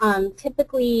 And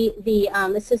typically the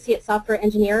Associate Software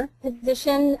Engineer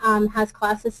position has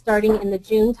classes starting in the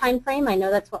June timeframe. I know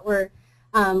that's what we're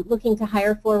looking to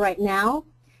hire for right now.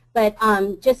 But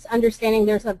just understanding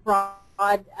there's a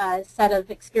broad set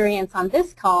of experience on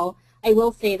this call, I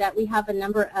will say that we have a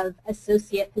number of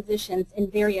associate positions in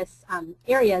various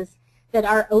areas that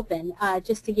are open.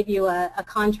 Just to give you a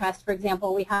contrast, for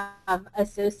example, we have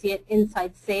associate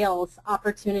inside sales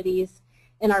opportunities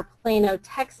in our Plano,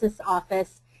 Texas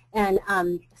office, and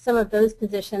some of those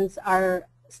positions are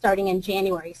starting in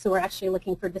January, so we're actually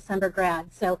looking for December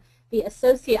grads. So the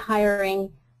associate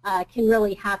hiring can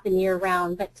really happen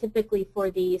year-round, but typically for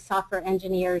the software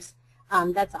engineers,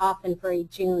 that's often for a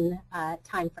June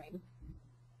timeframe.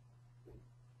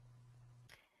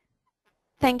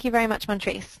 Thank you very much,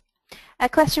 Montrese. A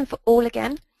question for all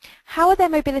again. How are there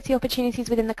mobility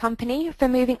opportunities within the company for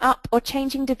moving up or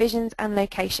changing divisions and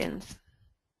locations?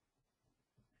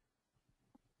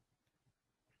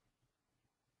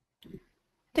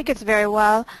 I think it's very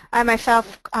well. I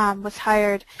myself was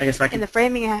hired in the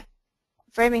Framingham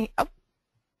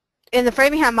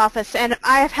office, and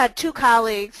I have had two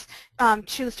colleagues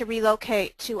choose to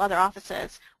relocate to other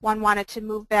offices. One wanted to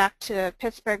move back to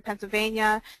Pittsburgh,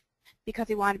 Pennsylvania, because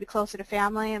he wanted to be closer to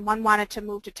family, and one wanted to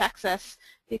move to Texas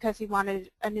because he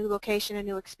wanted a new location, a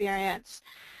new experience.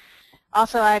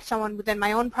 Also, I had someone within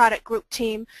my own product group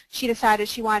team. She decided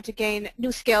she wanted to gain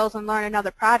new skills and learn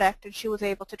another product, and she was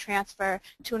able to transfer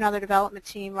to another development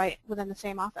team right within the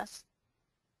same office.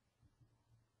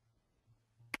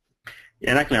 Yeah,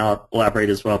 and I can elaborate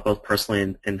as well, both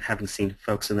personally and having seen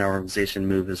folks in our organization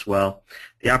move as well.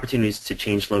 The opportunities to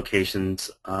change locations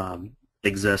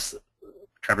exist.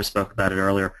 Trevor spoke about it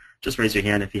earlier. Just raise your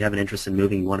hand if you have an interest in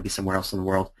moving, you want to be somewhere else in the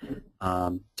world.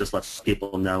 Just let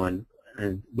people know, and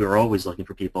we're always looking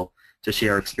for people to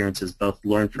share experiences, both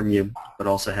learn from you, but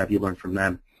also have you learn from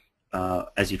them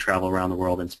as you travel around the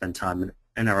world and spend time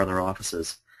in our other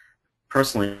offices.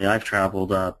 Personally, I've traveled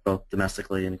both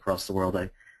domestically and across the world.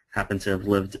 I happen to have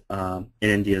lived in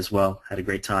India as well, had a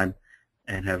great time,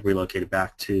 and have relocated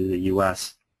back to the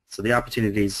U.S. So the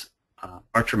opportunities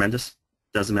are tremendous.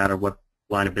 Doesn't matter what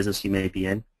line of business you may be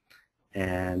in,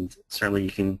 and certainly you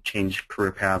can change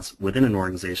career paths within an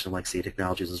organization like CA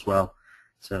Technologies as well.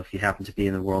 So if you happen to be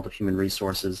in the world of human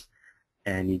resources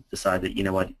and you decide that, you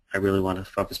know what, I really want to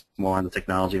focus more on the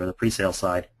technology or the pre-sale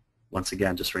side, once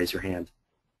again, just raise your hand.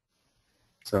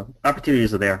 So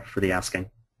opportunities are there for the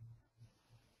asking.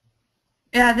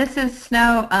 Yeah, this is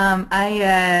Snow.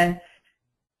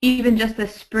 Even just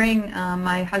this spring,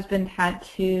 my husband had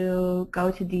to go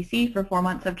to DC for 4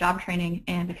 months of job training,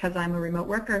 and because I'm a remote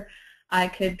worker, I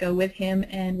could go with him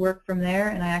and work from there,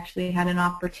 and I actually had an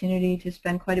opportunity to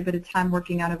spend quite a bit of time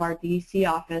working out of our DC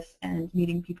office and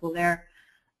meeting people there.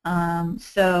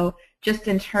 So just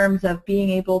in terms of being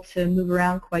able to move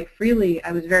around quite freely,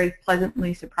 I was very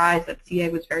pleasantly surprised that CA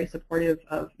was very supportive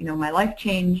of, you know, my life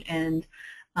change and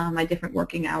my different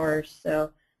working hours.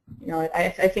 So, you know, I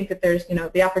think that there's, you know,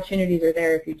 the opportunities are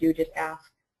there if you do just ask.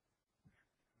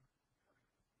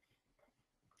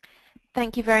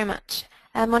 Thank you very much.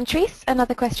 Montrese,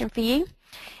 another question for you.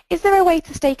 Is there a way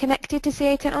to stay connected to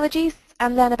CA Technologies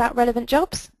and learn about relevant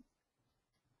jobs?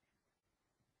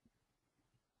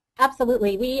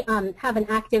 Absolutely. We have an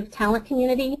active talent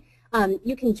community.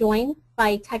 You can join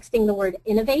by texting the word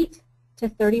innovate to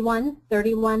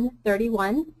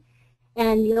 313131,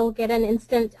 and you'll get an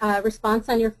instant response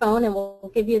on your phone, and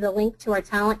we'll give you the link to our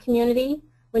talent community.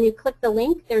 When you click the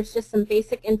link, there's just some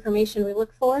basic information we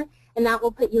look for, and that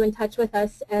will put you in touch with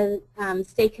us and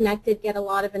stay connected, get a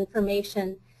lot of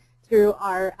information through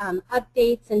our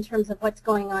updates in terms of what's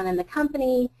going on in the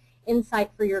company,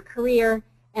 insight for your career,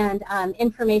 and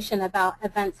information about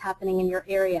events happening in your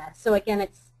area. So again,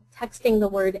 it's texting the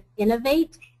word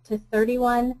innovate to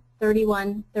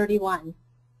 313131.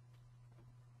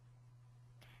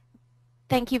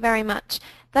 Thank you very much.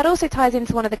 That also ties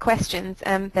into one of the questions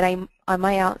that I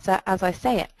may answer as I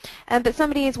say it. But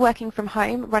somebody is working from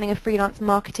home, running a freelance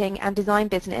marketing and design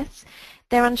business.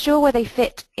 They're unsure where they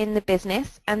fit in the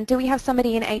business, and do we have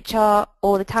somebody in HR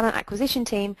or the talent acquisition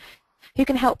team who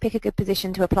can help pick a good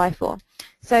position to apply for.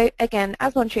 So again,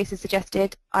 as Montrese has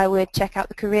suggested, I would check out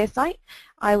the career site,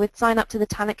 I would sign up to the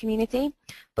talent community,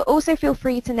 but also feel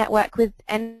free to network with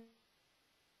anyone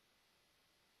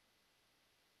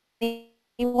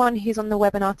who's on the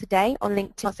webinar today on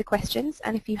LinkedIn to answer questions.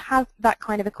 And if you have that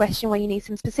kind of a question where you need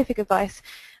some specific advice,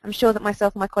 I'm sure that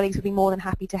myself and my colleagues would be more than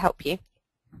happy to help you.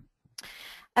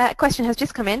 A question has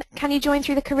just come in. Can you join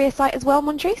through the career site as well,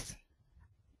 Montrese?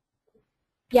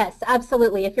 Yes,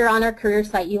 absolutely. If you're on our career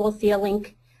site, you will see a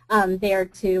link there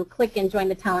to click and join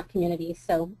the talent community.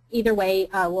 So either way,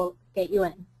 we'll get you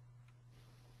in.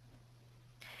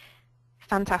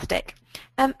 Fantastic.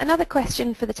 Another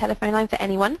question for the telephone line for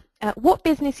anyone. What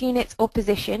business units or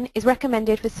position is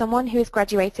recommended for someone who is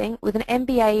graduating with an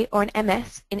MBA or an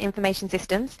MS in information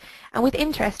systems and with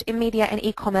interest in media and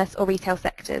e-commerce or retail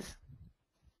sectors?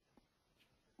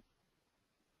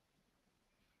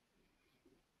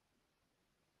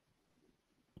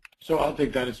 So I'll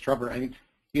take that as Trevor. I mean,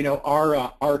 you know,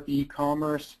 our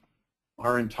e-commerce,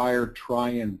 our entire try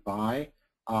and buy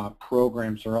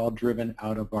programs are all driven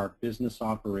out of our business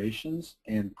operations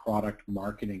and product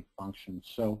marketing functions.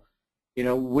 So, you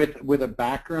know, with a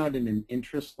background and an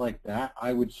interest like that,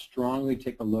 I would strongly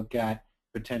take a look at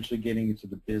potentially getting into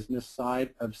the business side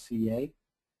of CA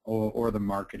or the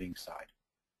marketing side.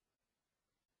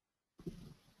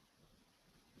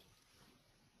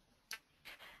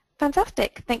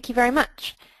 Fantastic. Thank you very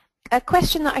much. A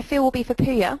question that I feel will be for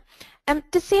Pooya.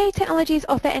 Does CA Technologies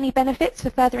offer any benefits for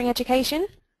furthering education?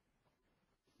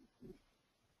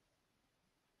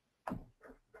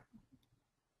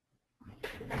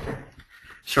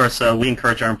 Sure. So we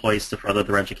encourage our employees to further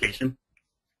their education.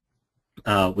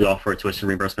 We offer a tuition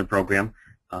reimbursement program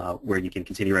where you can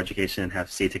continue your education and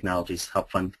have CA Technologies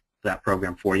help fund that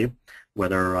program for you,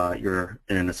 whether you're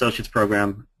in an associate's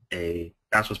program, a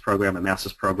bachelor's program, a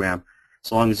master's program.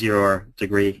 So long as your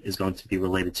degree is going to be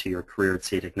related to your career at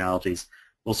CA Technologies,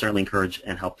 we'll certainly encourage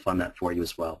and help fund that for you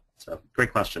as well. So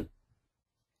great question.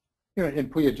 Yeah, and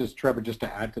Pooya, Trevor, just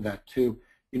to add to that too,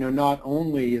 you know, not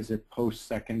only is it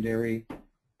post-secondary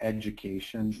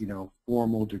education, you know,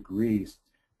 formal degrees,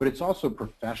 but it's also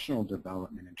professional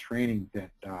development and training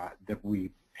that that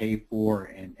we pay for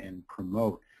and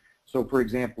promote. So, for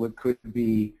example, it could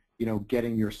be, you know,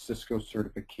 getting your Cisco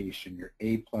certification, your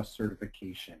A+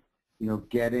 certification, you know,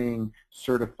 getting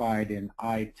certified in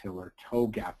ITIL or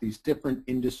TOGAF, these different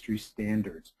industry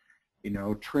standards. You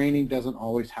know, training doesn't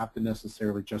always have to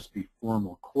necessarily just be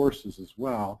formal courses as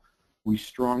well. We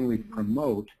strongly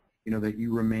promote, you know, that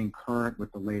you remain current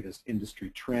with the latest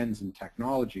industry trends and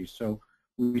technology. So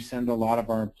we send a lot of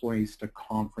our employees to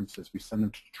conferences. We send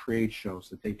them to trade shows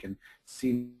that they can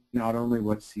see not only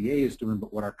what CA is doing,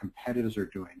 but what our competitors are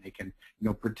doing. They can, you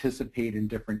know, participate in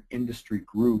different industry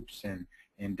groups and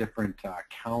different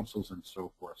councils and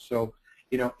so forth. So,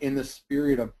 you know, in the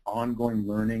spirit of ongoing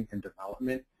learning and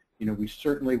development, you know, we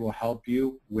certainly will help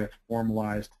you with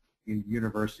formalized in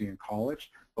university and college,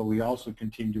 but we also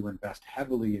continue to invest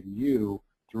heavily in you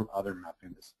through other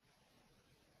methods.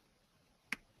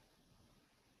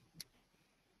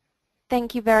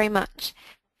 Thank you very much.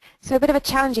 So a bit of a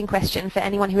challenging question for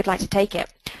anyone who would like to take it,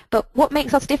 but what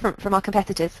makes us different from our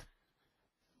competitors?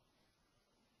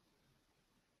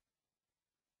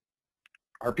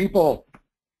 Our people.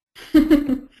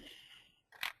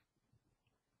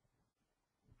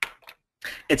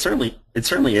 It certainly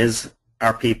is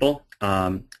our people.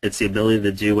 It's the ability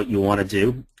to do what you want to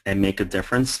do and make a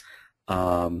difference.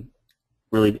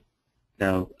 Really, you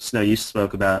know, Snow, you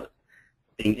spoke about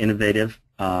being innovative,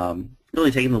 really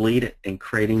taking the lead and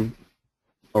creating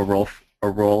a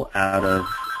role out of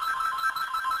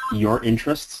your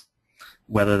interests,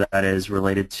 whether that is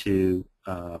related to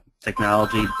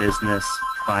technology, business,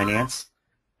 finance.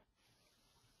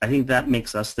 I think that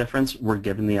makes us different. We're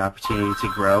given the opportunity to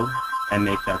grow and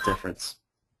make that difference.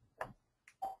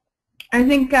 I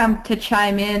think to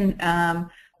chime in,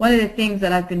 one of the things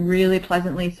that I've been really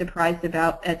pleasantly surprised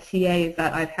about at CA is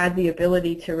that I've had the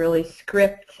ability to really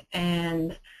script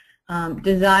and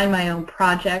design my own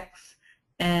projects,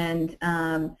 and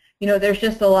you know, there's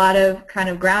just a lot of kind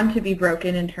of ground to be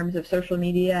broken in terms of social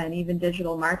media and even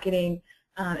digital marketing,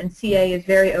 and CA is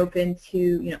very open to,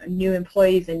 you know, new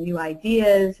employees and new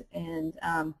ideas, and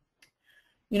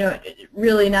you know,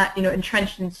 really not, you know,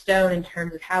 entrenched in stone in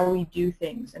terms of how we do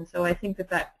things. And so I think that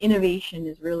that innovation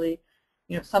is really,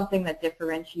 you know, something that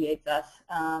differentiates us.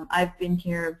 I've been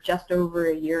here just over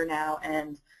a year now,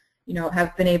 and you know,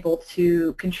 have been able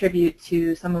to contribute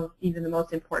to some of even the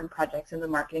most important projects in the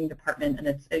marketing department, and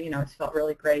it's, you know, it's felt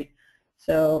really great.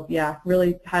 So yeah,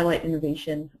 really highlight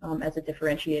innovation as a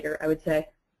differentiator, I would say.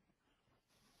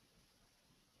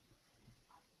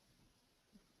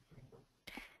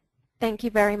 Thank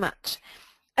you very much.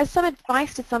 As some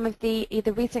advice to some of the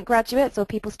either recent graduates or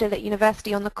people still at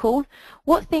university on the call,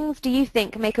 what things do you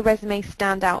think make a resume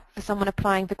stand out for someone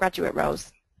applying for graduate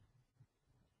roles?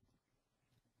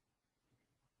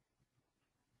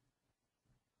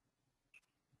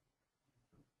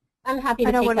 I'm happy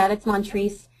to take that. It's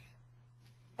Montrese.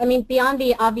 I mean, beyond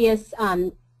the obvious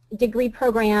degree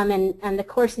program and the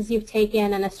courses you've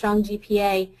taken and a strong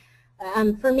GPA,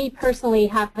 for me personally,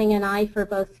 having an eye for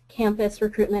both campus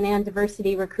recruitment and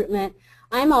diversity recruitment,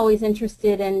 I'm always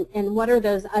interested in what are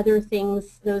those other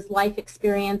things, those life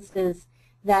experiences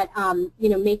that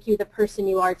make you the person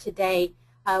you are today.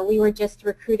 We were just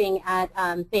recruiting at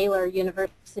Baylor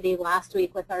University last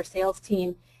week with our sales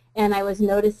team, and I was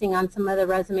noticing on some of the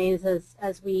resumes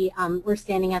as we were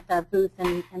standing at the booth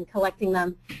and collecting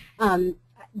them,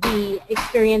 the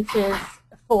experiences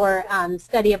for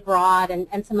study abroad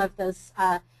and some of those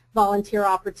volunteer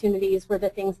opportunities were the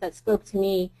things that spoke to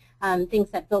me, things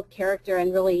that build character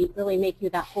and really make you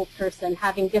that whole person.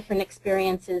 Having different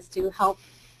experiences to help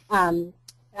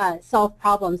solve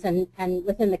problems and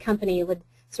within the company would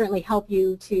certainly help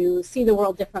you to see the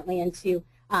world differently and to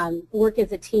work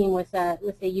as a team with a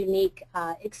unique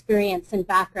experience and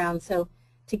background. So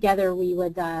together we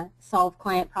would solve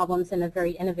client problems in a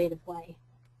very innovative way.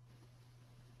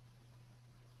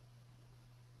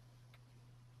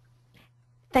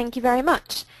 Thank you very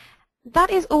much. That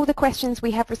is all the questions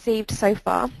we have received so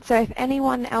far. So if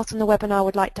anyone else on the webinar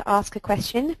would like to ask a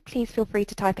question, please feel free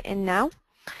to type it in now.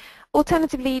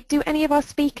 Alternatively, do any of our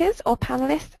speakers or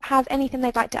panelists have anything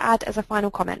they'd like to add as a final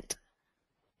comment?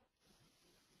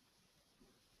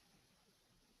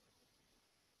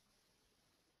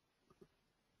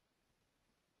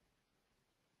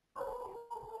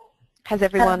 Has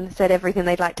everyone said everything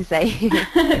they'd like to say?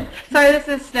 Sorry, this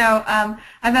is Snow.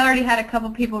 I've already had a couple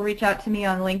people reach out to me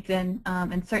on LinkedIn,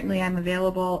 and certainly I'm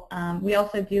available. We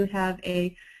also do have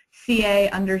a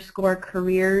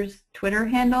CA_careers Twitter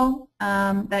handle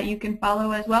that you can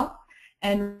follow as well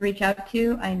and reach out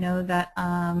to. I know that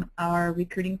our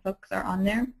recruiting folks are on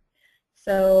there.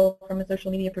 So from a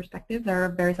social media perspective, there are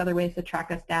various other ways to track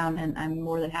us down, and I'm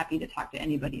more than happy to talk to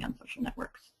anybody on social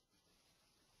networks.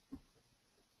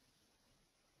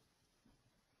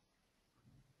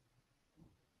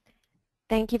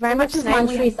 Thank you very much. This is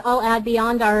Montrese. I'll add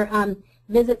beyond our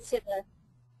visits to the,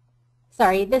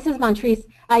 sorry, this is Montrese.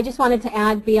 I just wanted to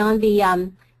add beyond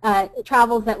the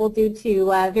travels that we'll do to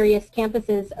various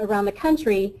campuses around the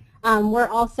country, we're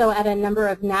also at a number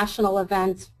of national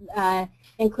events,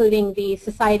 including the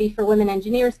Society for Women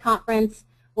Engineers Conference.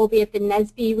 We'll be at the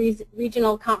NSBE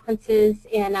regional conferences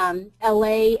in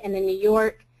LA and in New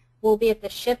York. We'll be at the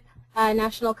SHIP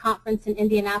National Conference in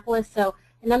Indianapolis. So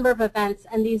a number of events,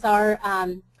 and these are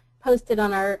posted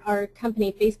on our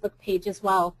company Facebook page as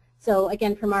well. So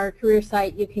again, from our career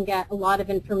site, you can get a lot of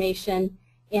information,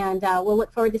 and we'll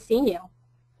look forward to seeing you.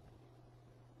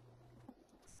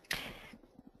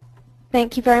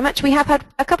 Thank you very much. We have had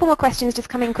a couple more questions just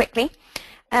come in quickly.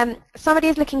 Somebody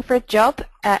is looking for a job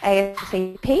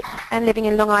ASAP and living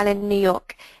in Long Island, New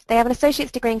York. They have an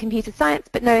associate's degree in computer science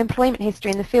but no employment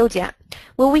history in the field yet.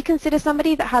 Will we consider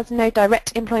somebody that has no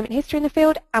direct employment history in the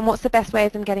field, and what's the best way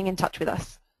of them getting in touch with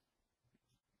us?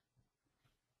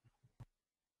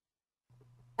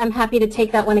 I'm happy to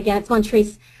take that one again. It's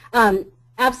Montrese.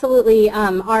 Absolutely.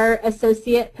 Our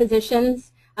associate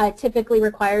positions typically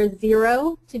require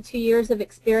 0 to 2 years of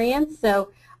experience, so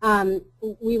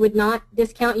we would not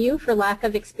discount you for lack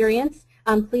of experience.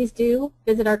 Please do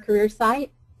visit our career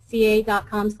site,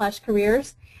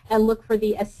 ca.com/careers, and look for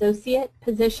the associate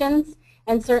positions.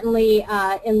 And certainly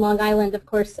in Long Island, of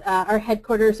course, our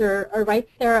headquarters are right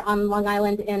there on Long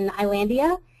Island in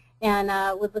Islandia,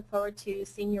 and would look forward to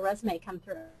seeing your resume come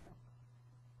through.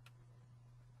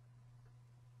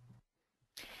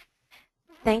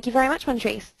 Thank you very much,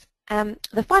 Montrese.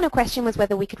 The final question was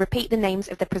whether we could repeat the names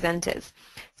of the presenters.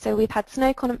 So we've had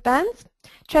Snow Conant-Burns,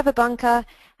 Trevor Bunker,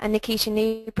 and Nikisha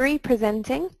Newbury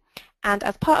presenting. And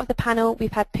as part of the panel,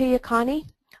 we've had Pooya Carney,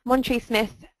 Montrese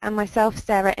Smith, and myself,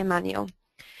 Sarah Emanuel.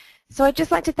 So I'd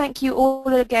just like to thank you all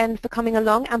again for coming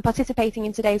along and participating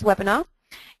in today's webinar.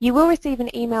 You will receive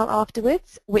an email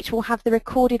afterwards which will have the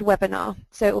recorded webinar.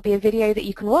 So it will be a video that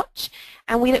you can watch,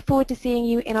 and we look forward to seeing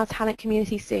you in our talent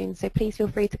community soon. So please feel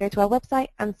free to go to our website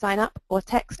and sign up or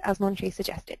text as Montrese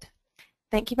suggested.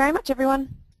 Thank you very much,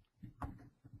 everyone.